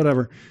 kid,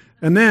 whatever.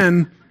 And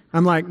then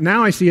I'm like,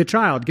 now I see a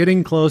child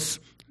getting close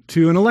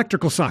to an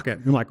electrical socket.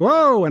 I'm like,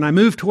 whoa, and I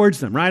move towards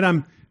them, right?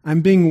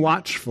 I'm being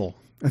watchful.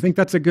 I think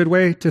that's a good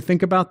way to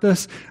think about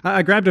this.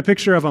 I grabbed a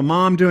picture of a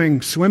mom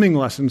doing swimming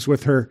lessons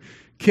with her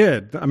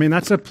kid. I mean,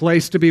 that's a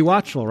place to be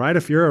watchful, right?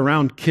 If you're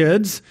around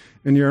kids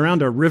and you're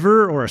around a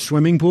river or a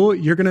swimming pool,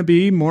 you're going to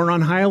be more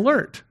on high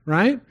alert,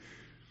 right?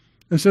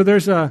 And so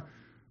there's a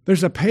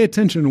pay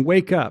attention,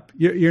 wake up.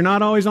 You're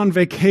not always on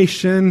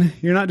vacation.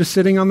 You're not just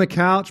sitting on the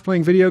couch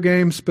playing video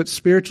games, but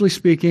spiritually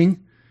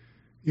speaking,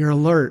 you're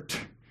alert.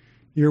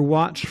 You're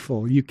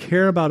watchful. You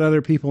care about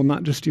other people,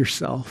 not just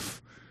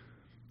yourself.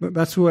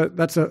 That's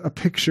a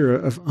picture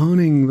of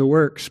owning the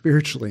work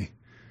spiritually.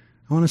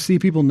 I want to see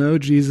people know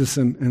Jesus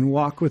and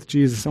walk with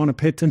Jesus. I want to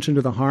pay attention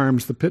to the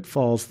harms, the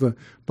pitfalls, the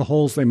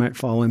holes they might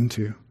fall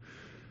into.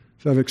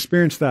 So I've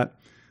experienced that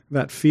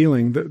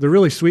feeling. The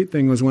really sweet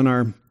thing was when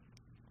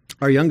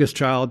our youngest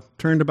child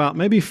turned about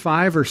maybe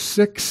 5 or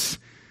 6,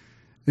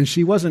 and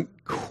she wasn't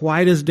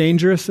quite as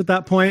dangerous at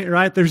that point,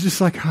 right? There's just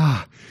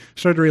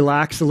started to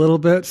relax a little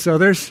bit. So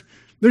there's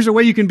a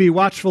way you can be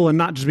watchful and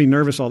not just be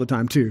nervous all the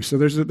time too. So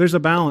there's a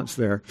balance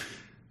there.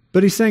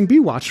 But he's saying, be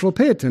watchful,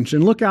 pay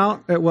attention, look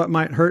out at what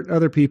might hurt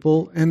other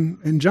people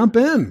and jump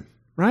in,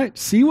 right?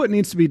 See what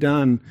needs to be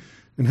done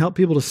and help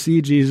people to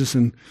see Jesus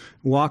and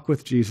walk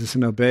with Jesus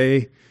and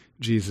obey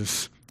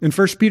Jesus. In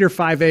 1 Peter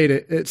 5:8,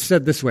 it's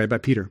said this way by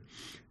Peter,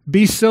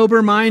 be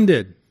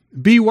sober-minded,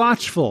 be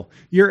watchful.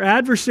 Your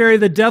adversary,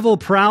 the devil,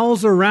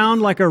 prowls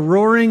around like a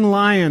roaring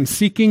lion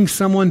seeking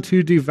someone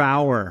to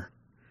devour.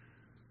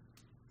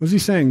 What's he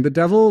saying? The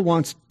devil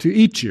wants to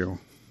eat you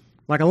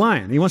like a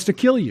lion. He wants to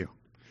kill you.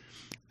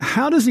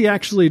 How does he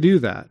actually do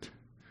that?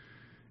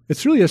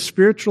 It's really a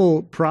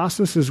spiritual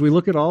process. As we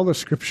look at all the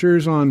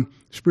scriptures on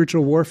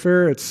spiritual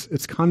warfare,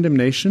 it's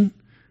condemnation,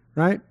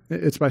 right?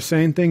 It's by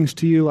saying things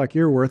to you like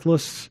you're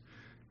worthless,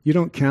 you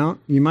don't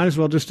count, you might as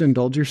well just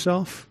indulge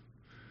yourself.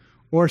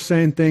 Or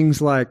saying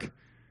things like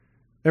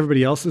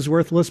everybody else is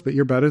worthless, but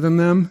you're better than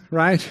them,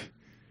 right?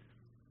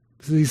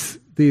 These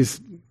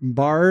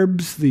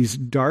barbs, these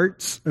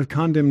darts of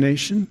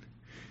condemnation.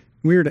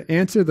 We are to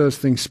answer those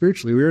things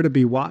spiritually. We are to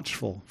be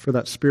watchful for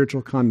that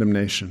spiritual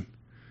condemnation.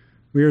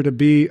 We are to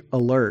be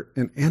alert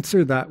and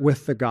answer that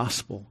with the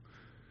gospel.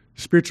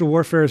 Spiritual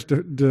warfare is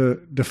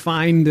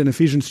defined in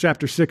Ephesians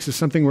chapter 6 as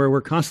something where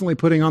we're constantly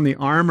putting on the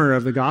armor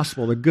of the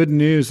gospel, the good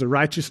news, the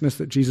righteousness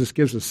that Jesus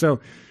gives us.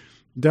 So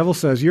the devil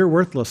says, you're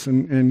worthless.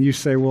 And you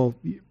say, well,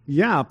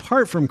 yeah,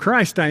 apart from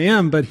Christ I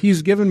am, but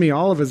he's given me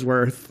all of his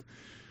worth.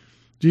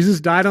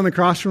 Jesus died on the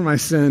cross for my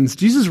sins.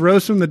 Jesus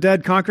rose from the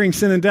dead, conquering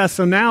sin and death.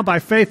 So now, by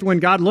faith, when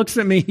God looks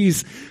at me,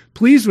 he's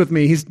pleased with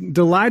me. He's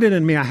delighted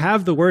in me. I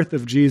have the worth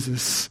of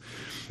Jesus.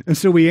 And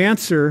so we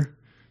answer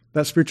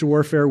that spiritual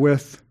warfare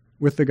with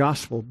the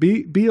gospel.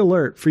 Be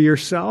alert for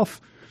yourself,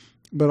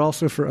 but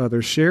also for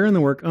others. Share in the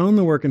work, own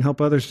the work, and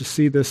help others to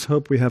see this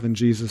hope we have in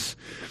Jesus.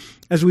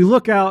 As we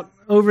look out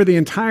over the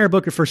entire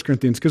book of 1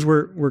 Corinthians, because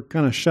we're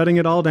kind of shutting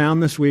it all down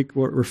this week,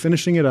 we're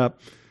finishing it up,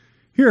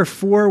 here are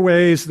 4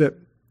 ways that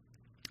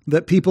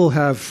people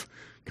have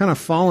kind of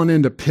fallen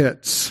into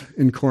pits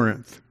in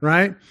Corinth,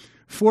 right?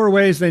 4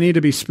 ways they need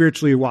to be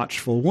spiritually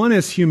watchful. One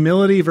is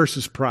humility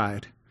versus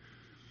pride.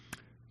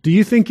 Do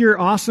you think you're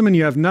awesome and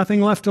you have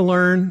nothing left to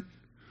learn?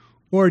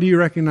 Or do you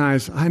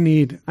recognize, I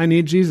need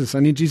Jesus. I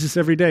need Jesus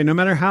every day. No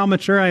matter how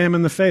mature I am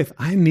in the faith,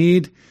 I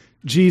need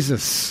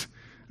Jesus.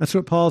 That's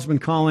what Paul's been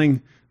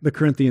calling the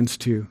Corinthians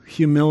to.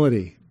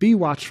 Humility. Be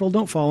watchful.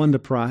 Don't fall into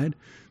pride.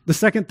 The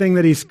second thing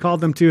that he's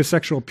called them to is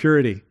sexual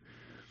purity.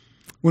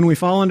 When we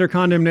fall under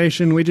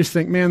condemnation, we just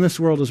think, man, this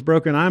world is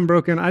broken. I'm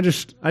broken. I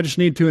just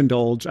need to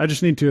indulge. I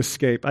just need to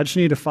escape. I just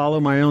need to follow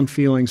my own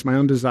feelings, my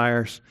own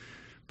desires.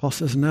 Paul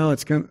says, no,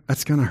 that's going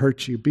to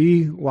hurt you.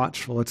 Be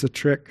watchful. It's a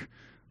trick.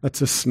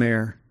 That's a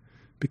snare.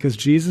 Because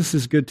Jesus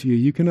is good to you.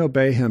 You can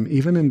obey him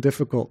even in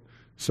difficult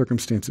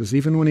circumstances,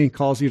 even when he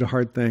calls you to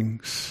hard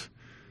things.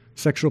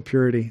 Sexual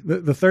purity.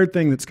 The third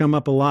thing that's come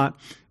up a lot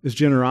is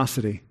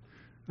generosity.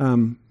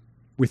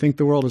 We think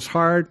the world is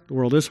hard. The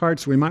world is hard,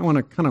 so we might want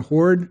to kind of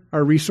hoard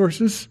our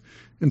resources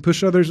and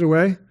push others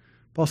away.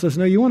 Paul says,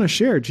 no, you want to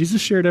share. Jesus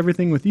shared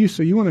everything with you,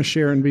 so you want to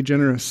share and be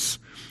generous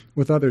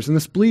with others. And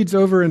this bleeds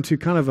over into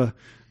kind of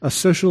a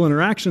social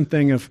interaction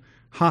thing of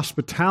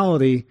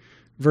hospitality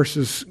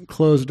versus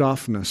closed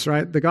offness,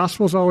 right? The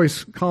gospel is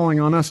always calling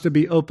on us to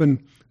be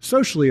open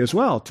socially as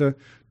well, to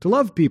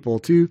love people,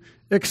 to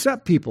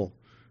accept people,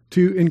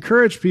 to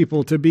encourage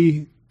people to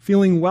be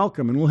feeling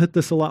welcome. And we'll hit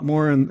this a lot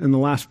more in the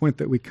last point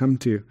that we come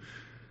to.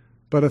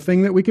 But a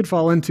thing that we could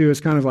fall into is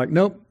kind of like,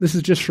 nope, this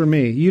is just for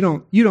me. You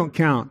don't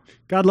count.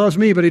 God loves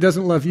me, but he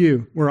doesn't love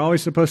you. We're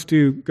always supposed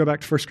to, go back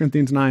to 1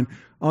 Corinthians 9,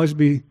 always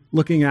be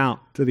looking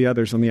out to the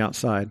others on the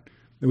outside,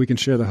 that we can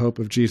share the hope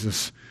of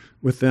Jesus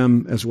with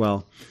them as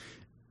well.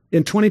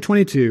 In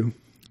 2022,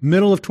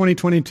 middle of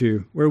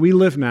 2022, where we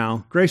live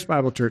now, Grace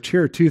Bible Church,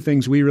 here are 2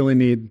 things we really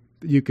need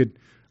that you could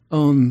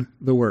own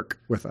the work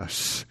with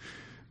us.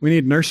 We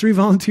need nursery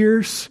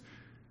volunteers,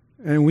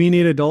 and we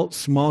need adult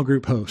small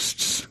group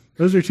hosts.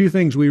 Those are 2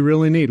 things we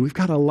really need. We've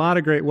got a lot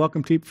of great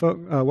welcome team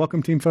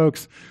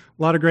folks,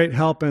 a lot of great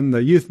help in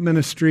the youth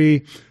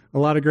ministry, a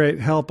lot of great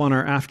help on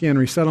our Afghan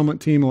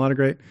resettlement team, a lot of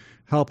great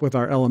help with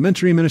our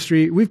elementary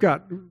ministry.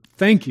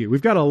 Thank you.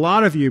 We've got a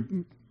lot of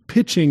you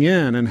pitching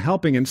in and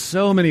helping in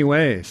so many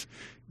ways,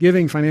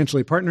 giving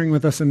financially, partnering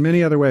with us in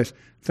many other ways.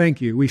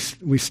 Thank you. We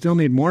still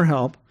need more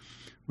help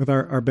with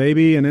our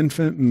baby and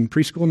infant and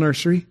preschool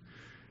nursery,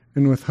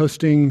 and with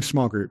hosting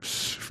small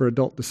groups for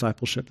adult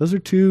discipleship. Those are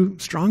 2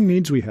 strong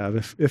needs we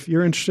have. If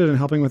you're interested in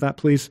helping with that,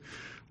 please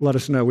let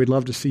us know. We'd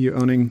love to see you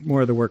owning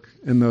more of the work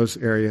in those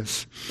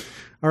areas.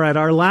 All right,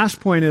 our last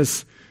point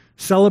is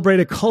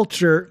celebrate a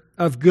culture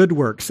of good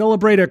work.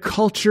 Celebrate a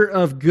culture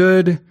of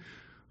good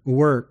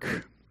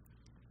work.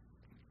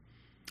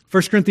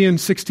 1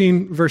 Corinthians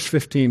 16, verse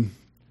 15.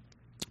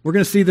 We're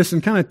going to see this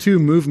in kind of 2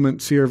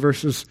 movements here,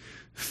 verses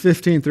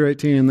 15 through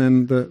 18, and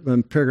then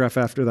the paragraph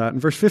after that. In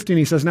verse 15,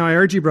 he says, now I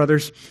urge you,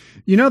 brothers,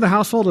 you know the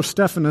household of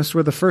Stephanas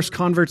were the first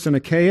converts in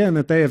Achaia, and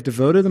that they have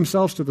devoted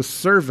themselves to the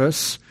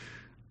service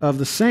of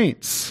the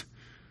saints.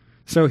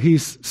 So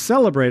he's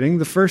celebrating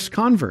the first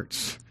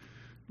converts.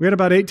 We had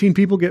about 18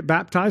 people get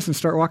baptized and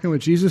start walking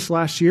with Jesus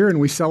last year, and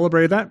we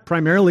celebrated that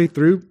primarily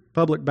through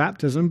public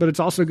baptism, but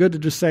it's also good to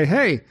just say,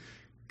 hey,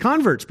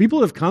 converts,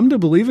 people have come to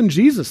believe in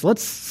Jesus.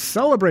 Let's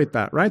celebrate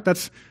that, right?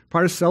 That's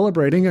part of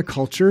celebrating a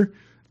culture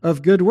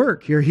of good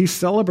work. Here he's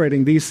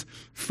celebrating these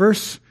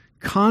first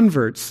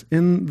converts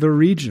in the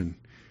region.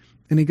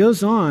 And he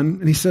goes on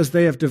and he says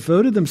they have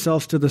devoted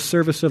themselves to the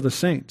service of the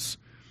saints.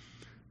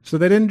 So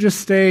they didn't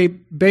just stay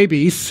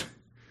babies,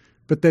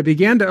 but they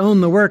began to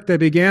own the work. They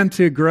began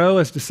to grow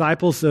as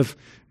disciples of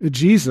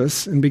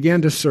Jesus and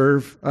began to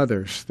serve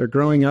others. They're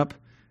growing up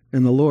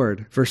in the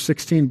Lord. Verse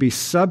 16, be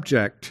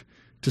subject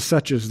to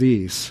such as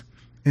these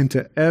and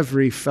to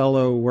every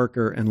fellow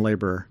worker and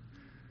laborer.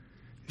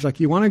 He's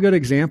like, you want a good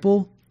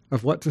example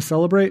of what to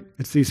celebrate?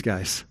 It's these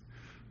guys.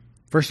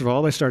 First of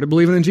all, they started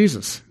believing in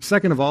Jesus.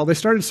 Second of all, they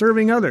started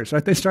serving others,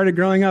 right? They started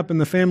growing up in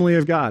the family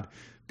of God.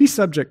 Be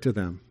subject to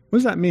them. What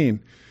does that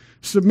mean?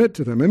 Submit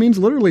to them. It means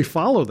literally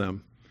follow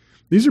them.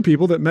 These are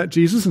people that met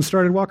Jesus and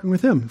started walking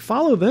with him.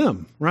 Follow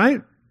them,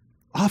 right?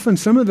 Often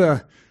some of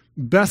the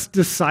best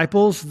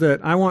disciples that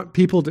I want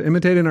people to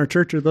imitate in our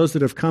church are those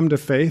that have come to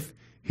faith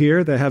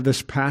here. They have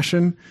this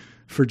passion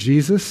for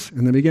Jesus,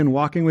 and they begin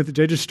walking with it.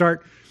 They just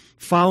start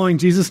following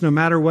Jesus no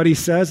matter what he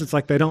says. It's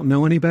like they don't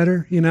know any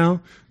better, They're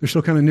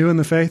still kind of new in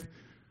the faith.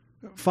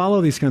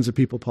 Follow these kinds of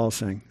people, Paul's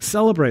saying.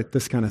 Celebrate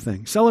this kind of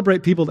thing.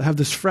 Celebrate people that have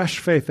this fresh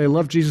faith. They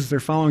love Jesus. They're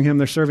following him.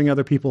 They're serving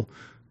other people.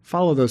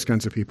 Follow those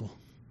kinds of people.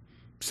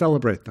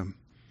 Celebrate them.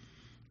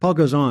 Paul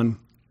goes on.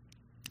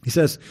 He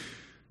says,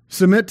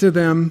 submit to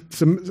them,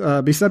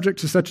 be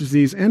subject to such as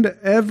these, and to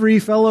every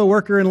fellow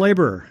worker and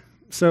laborer.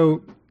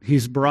 So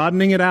he's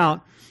broadening it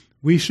out.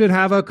 We should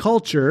have a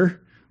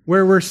culture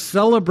where we're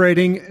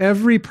celebrating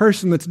every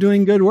person that's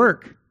doing good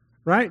work,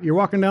 right? You're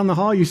walking down the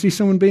hall, you see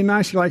someone being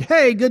nice, you're like,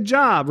 hey, good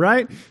job,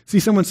 right? See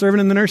someone serving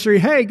in the nursery,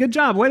 hey, good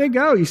job, way to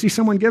go. You see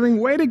someone giving,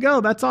 way to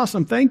go, that's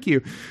awesome, thank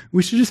you.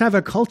 We should just have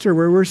a culture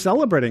where we're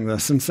celebrating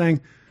this and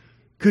saying,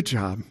 good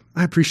job,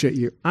 I appreciate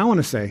you. I want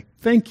to say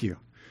thank you.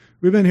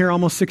 We've been here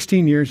almost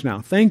 16 years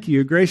now. Thank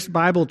you, Grace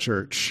Bible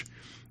Church.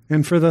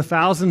 And for the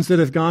thousands that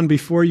have gone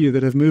before you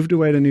that have moved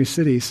away to new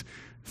cities,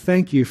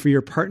 thank you for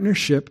your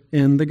partnership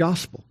in the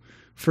gospel,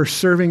 for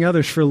serving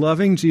others, for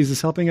loving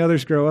Jesus, helping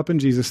others grow up in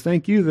Jesus.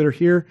 Thank you that are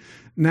here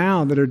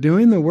now, that are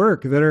doing the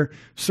work, that are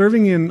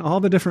serving in all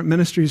the different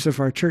ministries of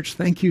our church.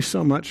 Thank you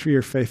so much for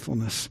your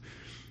faithfulness.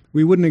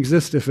 We wouldn't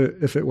exist if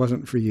it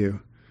wasn't for you.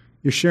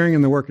 You're sharing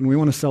in the work, and we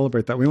want to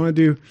celebrate that. We want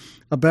to do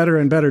a better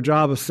and better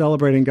job of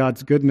celebrating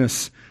God's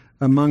goodness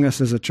among us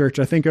as a church.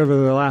 I think over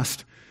the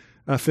last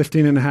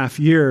 15 and a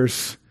half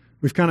years,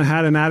 we've kind of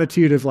had an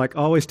attitude of like,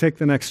 always take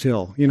the next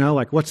hill,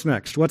 like what's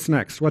next, what's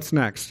next, what's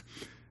next.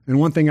 And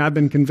one thing I've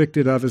been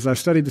convicted of as I've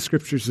studied the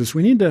scriptures is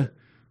we need to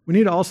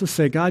also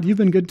say, God, you've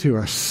been good to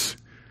us.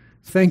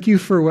 Thank you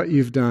for what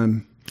you've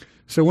done.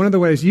 So one of the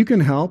ways you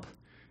can help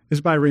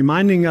is by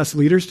reminding us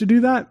leaders to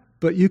do that,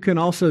 but you can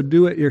also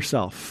do it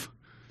yourself.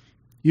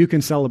 You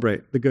can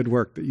celebrate the good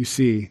work that you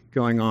see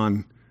going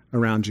on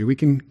around you. We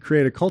can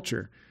create a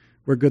culture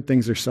where good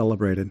things are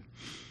celebrated.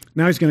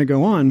 Now he's going to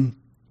go on,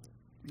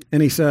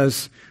 and he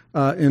says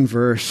in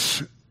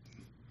verse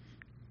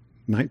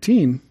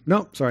 17,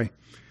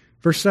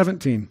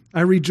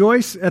 I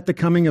rejoice at the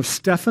coming of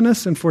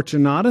Stephanas and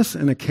Fortunatus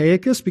and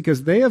Achaicus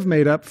because they have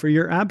made up for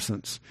your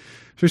absence.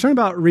 So he's talking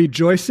about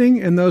rejoicing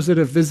in those that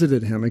have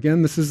visited him.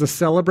 Again, this is a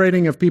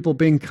celebrating of people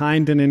being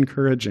kind and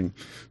encouraging.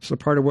 So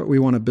part of what we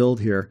want to build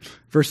here.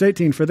 Verse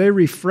 18, for they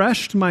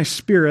refreshed my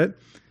spirit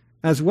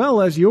as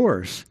well as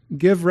yours.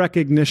 Give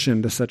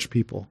recognition to such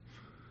people.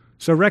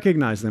 So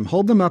recognize them,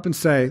 hold them up and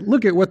say,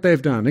 look at what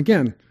they've done.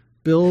 Again,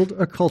 build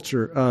a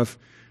culture of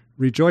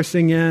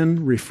rejoicing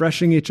in,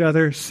 refreshing each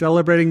other,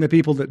 celebrating the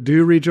people that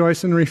do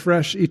rejoice and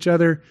refresh each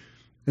other,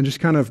 and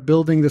just kind of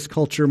building this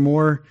culture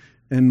more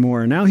and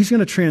more. Now he's going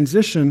to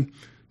transition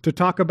to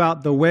talk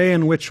about the way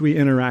in which we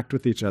interact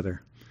with each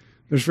other.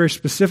 There's very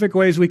specific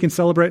ways we can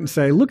celebrate and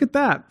say, look at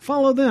that,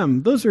 follow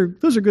them. Those are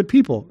good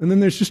people. And then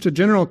there's just a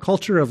general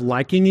culture of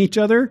liking each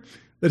other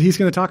that he's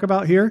going to talk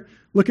about here.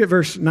 Look at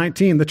verse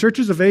 19. The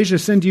churches of Asia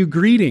send you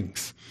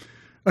greetings.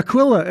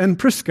 Aquila and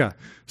Prisca.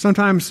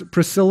 Sometimes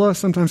Priscilla,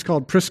 sometimes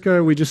called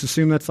Prisca. We just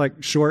assume that's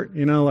like short,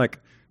 like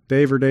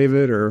Dave or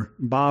David or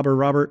Bob or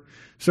Robert.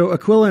 So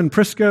Aquila and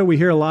Prisca, we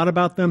hear a lot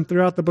about them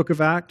throughout the book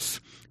of Acts.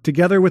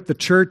 Together with the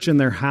church in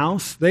their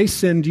house, they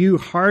send you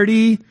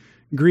hearty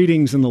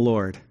greetings in the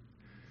Lord.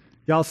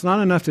 Y'all, it's not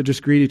enough to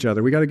just greet each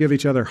other. We got to give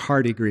each other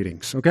hearty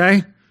greetings,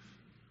 okay?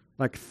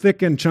 Like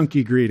thick and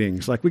chunky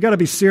greetings. Like we got to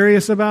be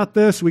serious about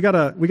this. We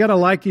got to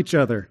like each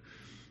other.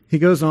 He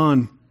goes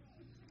on,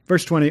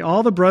 verse 20,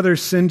 all the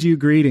brothers send you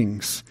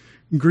greetings.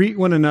 Greet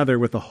one another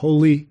with a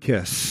holy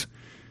kiss.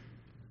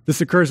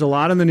 This occurs a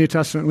lot in the New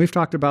Testament. We've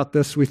talked about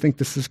this. We think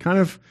this is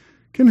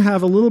can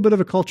have a little bit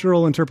of a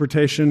cultural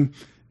interpretation.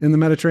 In the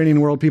Mediterranean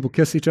world, people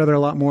kiss each other a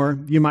lot more.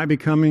 You might be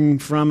coming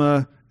from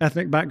an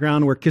ethnic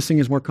background where kissing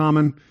is more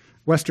common.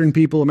 Western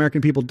people, American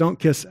people don't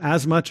kiss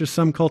as much as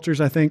some cultures,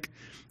 I think.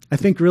 I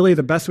think really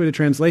the best way to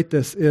translate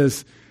this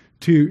is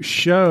to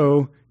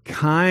show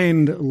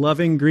kind,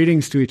 loving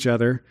greetings to each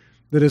other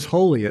that is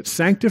holy. It's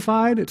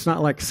sanctified. It's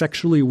not like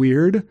sexually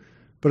weird,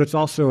 but it's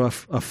also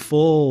a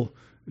full,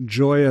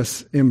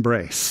 joyous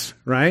embrace,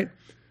 right?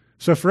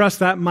 So for us,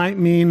 that might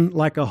mean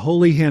like a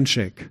holy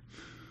handshake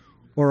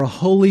or a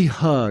holy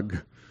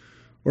hug.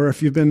 Or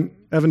if you've been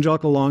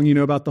evangelical long, you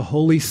know about the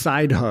holy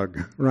side hug,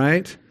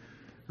 right?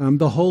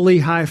 The holy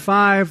high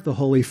five, the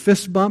holy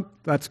fist bump.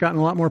 That's gotten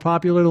a lot more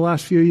popular the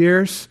last few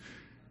years.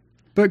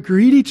 But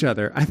greet each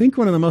other. I think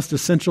one of the most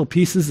essential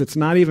pieces that's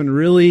not even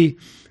really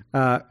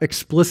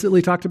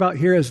explicitly talked about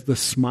here is the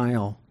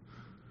smile.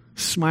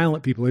 Smile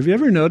at people. Have you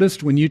ever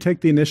noticed when you take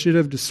the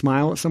initiative to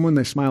smile at someone,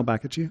 they smile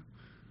back at you?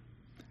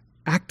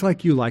 Act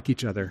like you like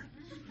each other.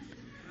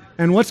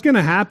 And what's going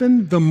to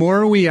happen, the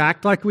more we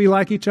act like we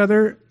like each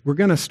other, we're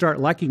going to start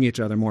liking each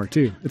other more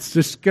too. It's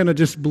just going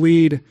to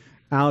bleed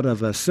out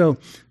of us. So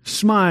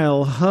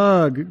smile,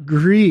 hug,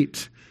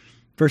 greet.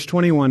 Verse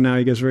 21 now,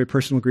 he gives very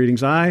personal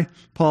greetings. I,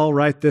 Paul,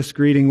 write this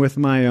greeting with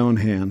my own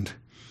hand.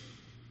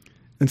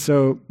 And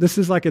so this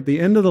is like at the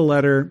end of the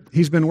letter.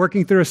 He's been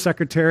working through a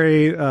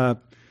secretary.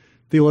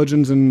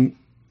 Theologians and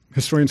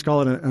historians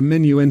call it a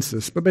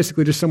amanuensis, but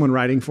basically just someone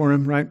writing for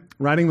him, right?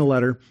 Writing the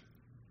letter.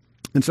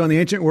 And so in the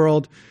ancient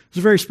world, it's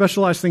a very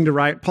specialized thing to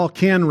write. Paul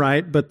can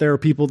write, but there are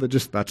people that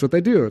that's what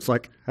they do. It's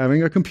like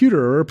having a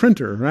computer or a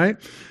printer, right?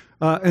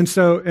 And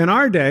so in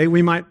our day,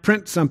 we might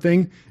print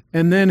something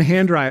and then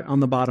handwrite on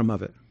the bottom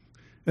of it.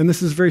 And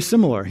this is very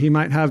similar. He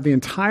might have the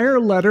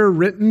entire letter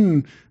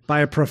written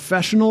by a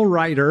professional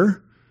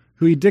writer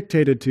who he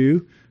dictated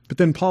to, but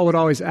then Paul would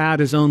always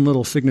add his own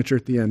little signature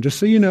at the end. Just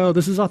so you know,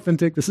 this is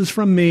authentic. This is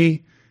from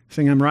me,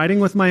 saying I'm writing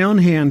with my own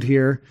hand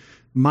here,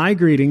 my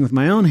greeting with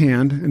my own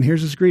hand. And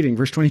here's his greeting,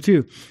 verse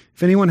 22.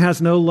 If anyone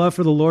has no love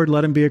for the Lord,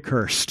 let him be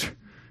accursed.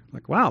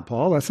 Like, wow,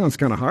 Paul, that sounds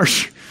kind of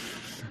harsh.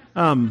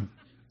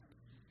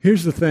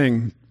 Here's the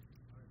thing.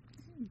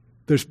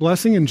 There's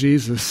blessing in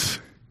Jesus.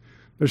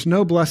 There's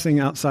no blessing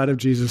outside of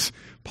Jesus.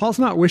 Paul's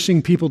not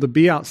wishing people to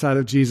be outside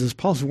of Jesus.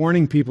 Paul's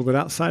warning people that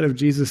outside of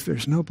Jesus,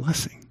 there's no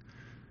blessing.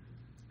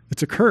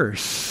 It's a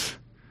curse.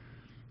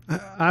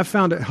 I've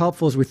found it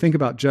helpful as we think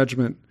about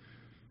judgment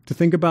to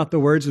think about the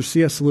words of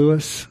C.S.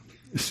 Lewis.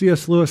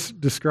 C.S. Lewis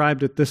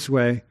described it this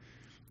way,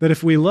 that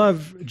if we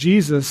love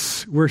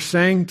Jesus, we're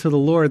saying to the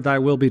Lord, thy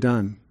will be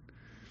done.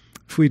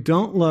 If we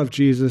don't love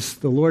Jesus,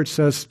 the Lord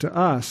says to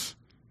us,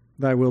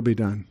 thy will be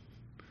done.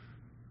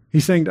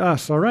 He's saying to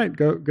us, all right,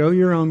 go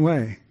your own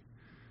way.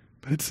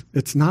 But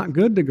it's not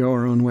good to go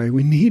our own way.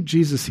 We need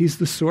Jesus. He's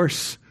the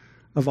source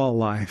of all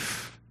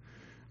life.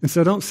 And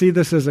so don't see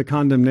this as a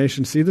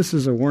condemnation. See this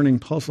as a warning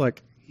pulse,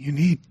 like, you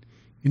need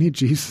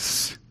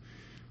Jesus.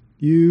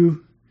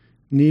 You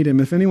need him.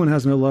 If anyone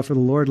has no love for the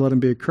Lord, let him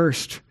be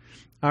accursed.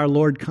 Our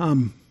Lord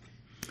come.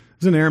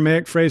 It's an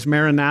Aramaic phrase,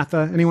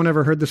 Maranatha. Anyone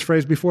ever heard this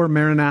phrase before,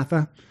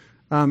 Maranatha?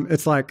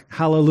 It's like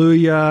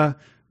hallelujah,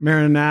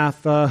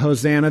 Maranatha,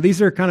 Hosanna.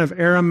 These are kind of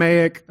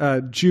Aramaic,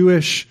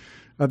 Jewish,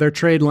 their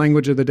trade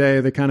language of the day.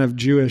 The kind of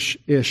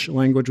Jewish-ish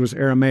language was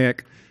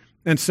Aramaic.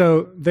 And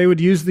so they would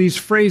use these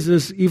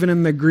phrases even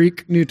in the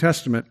Greek New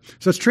Testament.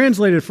 So it's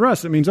translated for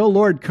us. It means, oh,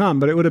 Lord, come.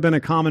 But it would have been a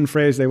common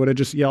phrase they would have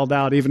just yelled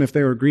out, even if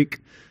they were Greek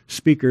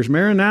speakers.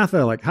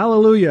 Maranatha, like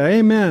hallelujah,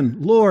 amen,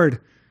 Lord,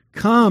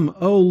 come.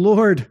 Oh,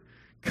 Lord,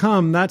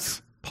 come.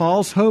 That's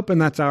Paul's hope,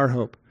 and that's our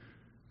hope.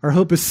 Our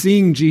hope is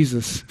seeing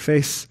Jesus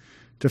face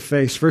to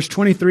face. Verse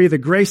 23, the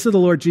grace of the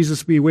Lord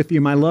Jesus be with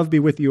you. My love be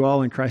with you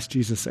all in Christ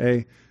Jesus.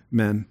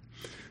 Amen.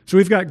 So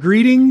we've got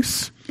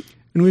greetings,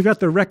 and we've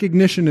got the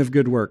recognition of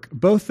good work.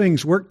 Both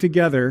things work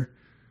together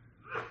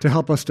to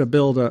help us to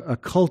build a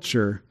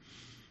culture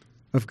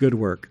of good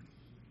work.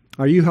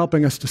 Are you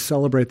helping us to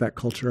celebrate that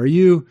culture? Are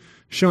you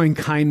showing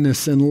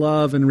kindness and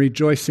love and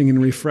rejoicing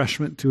and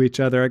refreshment to each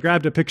other? I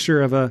grabbed a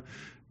picture of a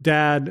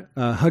dad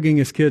hugging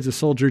his kids, a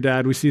soldier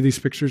dad. We see these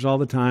pictures all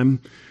the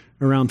time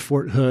around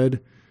Fort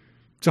Hood.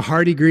 It's a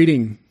hearty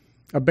greeting,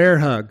 a bear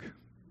hug.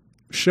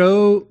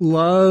 Show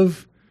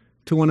love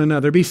to one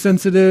another. Be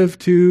sensitive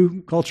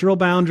to cultural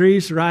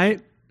boundaries,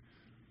 right?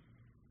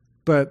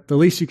 But the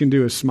least you can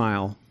do is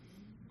smile.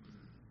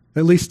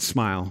 At least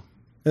smile.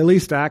 At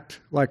least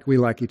act like we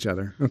like each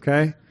other,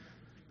 okay?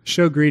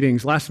 Show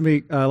greetings. Last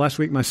week,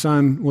 my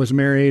son was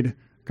married a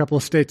couple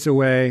of states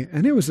away,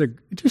 and it was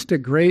just a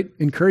great,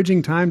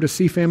 encouraging time to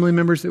see family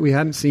members that we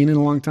hadn't seen in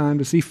a long time,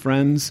 to see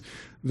friends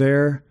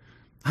there.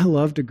 I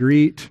love to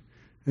greet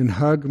and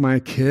hug my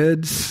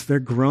kids. They're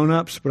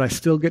grown-ups, but I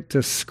still get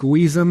to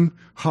squeeze them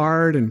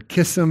hard and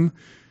kiss them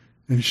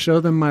and show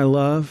them my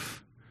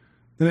love.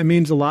 And it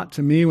means a lot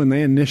to me when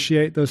they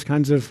initiate those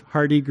kinds of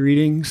hearty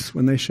greetings,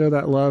 when they show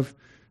that love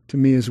to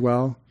me as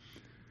well.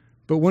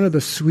 But one of the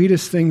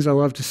sweetest things I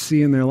love to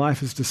see in their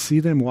life is to see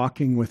them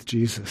walking with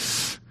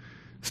Jesus.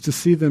 It's to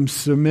see them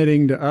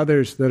submitting to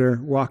others that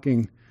are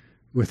walking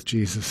with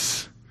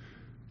Jesus.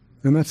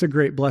 And that's a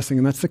great blessing,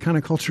 and that's the kind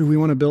of culture we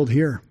want to build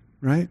here,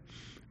 right?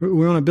 We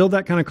want to build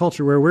that kind of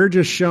culture where we're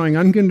just showing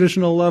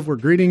unconditional love, we're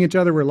greeting each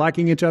other, we're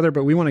liking each other,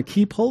 but we want to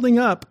keep holding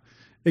up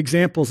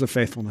examples of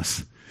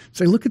faithfulness.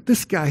 Say, look at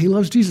this guy, he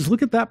loves Jesus.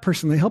 Look at that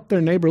person, they helped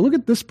their neighbor. Look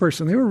at this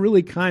person, they were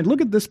really kind.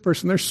 Look at this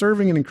person, they're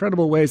serving in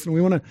incredible ways. And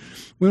we want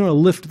to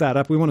lift that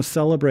up. We want to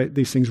celebrate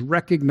these things,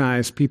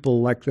 recognize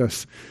people like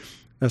this,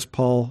 as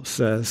Paul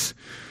says.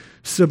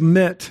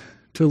 Submit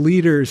to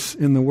leaders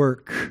in the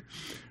work.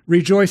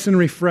 Rejoice and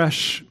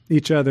refresh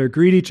each other,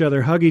 greet each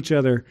other, hug each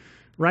other.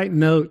 Write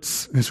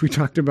notes, as we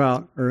talked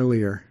about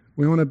earlier.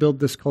 We want to build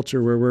this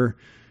culture where we're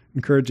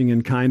encouraging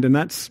and kind, and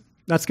that's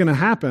going to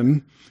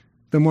happen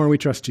the more we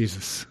trust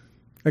Jesus.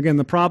 Again,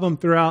 the problem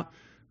throughout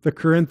the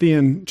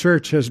Corinthian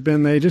church has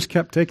been they just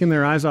kept taking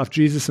their eyes off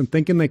Jesus and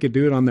thinking they could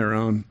do it on their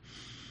own.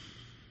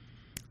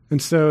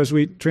 And so as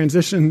we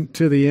transition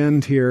to the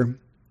end here,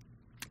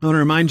 I want to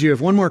remind you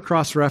of one more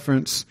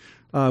cross-reference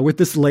with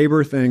this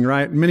labor thing,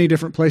 right? In many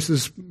different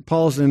places,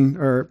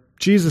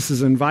 Jesus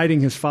is inviting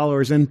his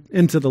followers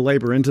into the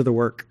labor, into the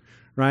work,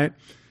 right?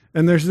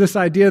 And there's this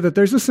idea that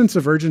there's a sense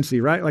of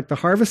urgency, right? Like the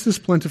harvest is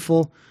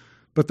plentiful,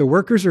 but the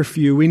workers are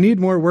few. We need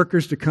more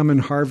workers to come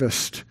and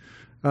harvest.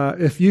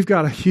 If you've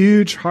got a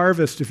huge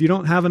harvest, if you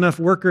don't have enough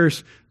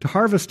workers to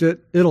harvest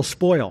it, it'll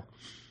spoil.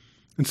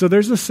 And so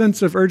there's a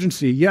sense of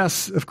urgency.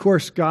 Yes, of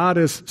course, God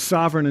is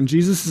sovereign and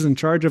Jesus is in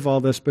charge of all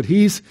this, but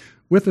he's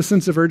with a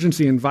sense of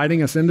urgency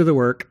inviting us into the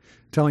work,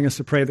 telling us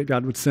to pray that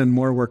God would send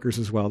more workers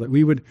as well, that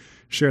we would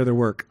share the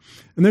work.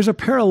 And there's a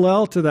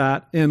parallel to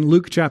that in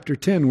Luke chapter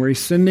 10, where he's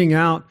sending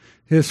out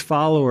his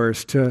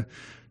followers to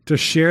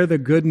share the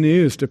good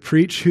news, to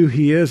preach who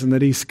he is and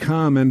that he's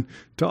come, and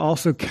to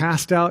also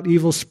cast out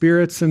evil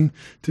spirits and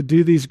to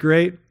do these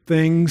great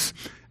things.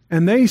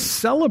 And they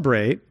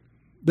celebrate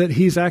that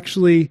he's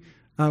actually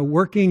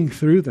working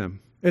through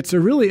them. It's a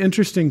really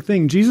interesting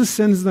thing. Jesus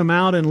sends them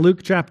out in Luke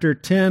chapter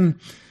 10,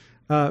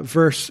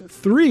 verse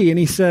 3, and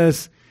he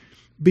says,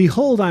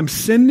 behold, I'm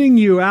sending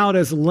you out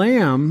as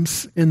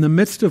lambs in the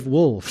midst of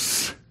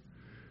wolves.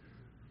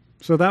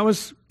 So that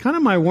was kind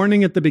of my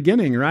warning at the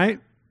beginning, right?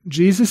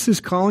 Jesus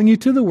is calling you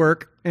to the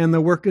work, and the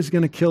work is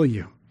going to kill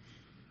you.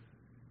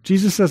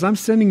 Jesus says, I'm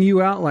sending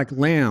you out like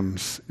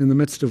lambs in the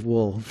midst of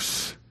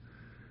wolves.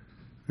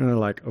 And they're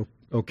like,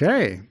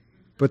 okay.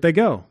 But they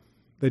go.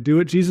 They do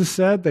what Jesus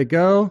said. They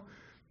go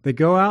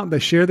out, they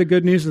share the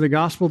good news of the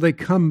gospel. They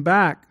come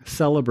back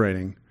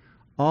celebrating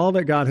all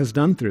that God has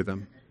done through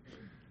them.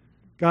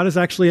 God has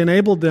actually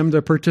enabled them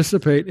to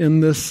participate in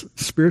this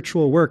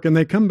spiritual work. And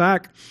they come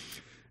back,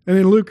 and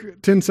in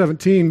Luke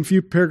 10:17, a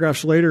few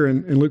paragraphs later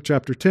in Luke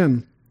chapter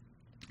 10,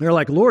 they're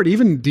like, Lord,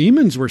 even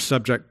demons were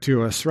subject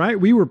to us, right?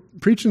 We were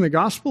preaching the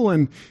gospel,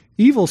 and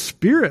evil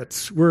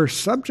spirits were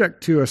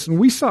subject to us. And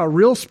we saw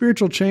real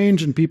spiritual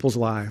change in people's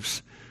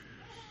lives.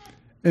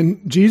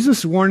 And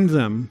Jesus warned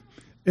them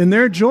in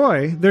their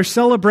joy, their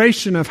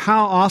celebration of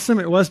how awesome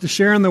it was to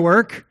share in the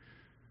work.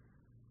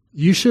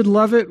 You should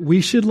love it.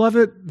 We should love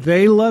it.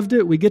 They loved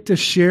it. We get to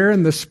share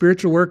in the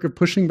spiritual work of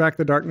pushing back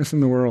the darkness in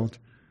the world.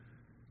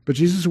 But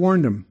Jesus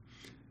warned them.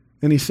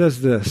 And he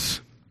says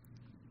this,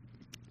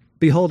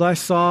 Behold, I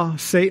saw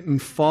Satan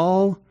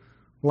fall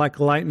like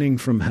lightning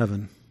from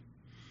heaven.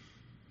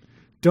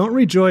 Don't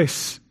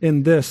rejoice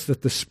in this,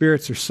 that the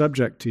spirits are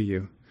subject to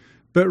you,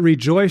 but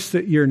rejoice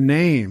that your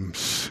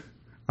names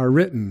are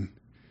written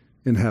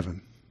in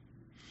heaven.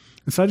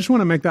 And so I just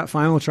want to make that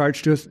final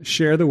charge to us.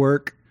 Share the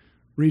work.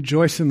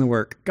 Rejoice in the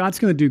work. God's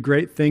going to do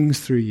great things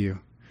through you.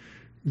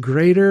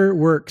 Greater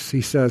works,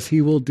 he says,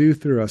 he will do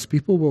through us.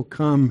 People will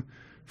come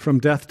from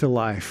death to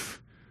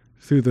life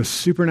through the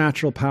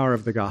supernatural power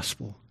of the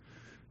gospel.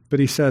 But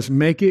he says,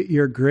 make it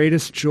your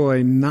greatest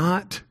joy,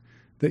 not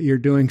that you're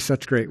doing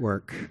such great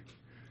work,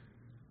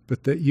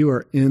 but that you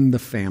are in the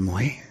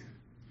family,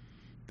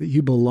 that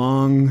you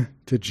belong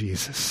to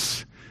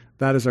Jesus.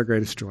 That is our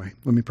greatest joy.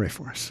 Let me pray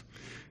for us.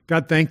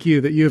 God, thank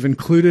you that you have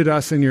included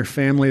us in your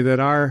family, that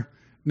our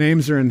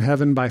names are in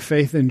heaven by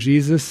faith in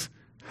Jesus.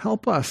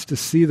 Help us to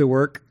see the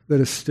work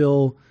that is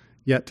still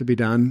yet to be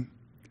done,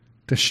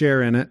 to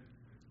share in it,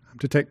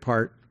 to take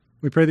part.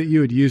 We pray that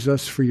you would use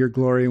us for your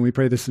glory, and we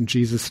pray this in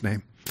Jesus'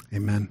 name.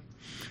 Amen.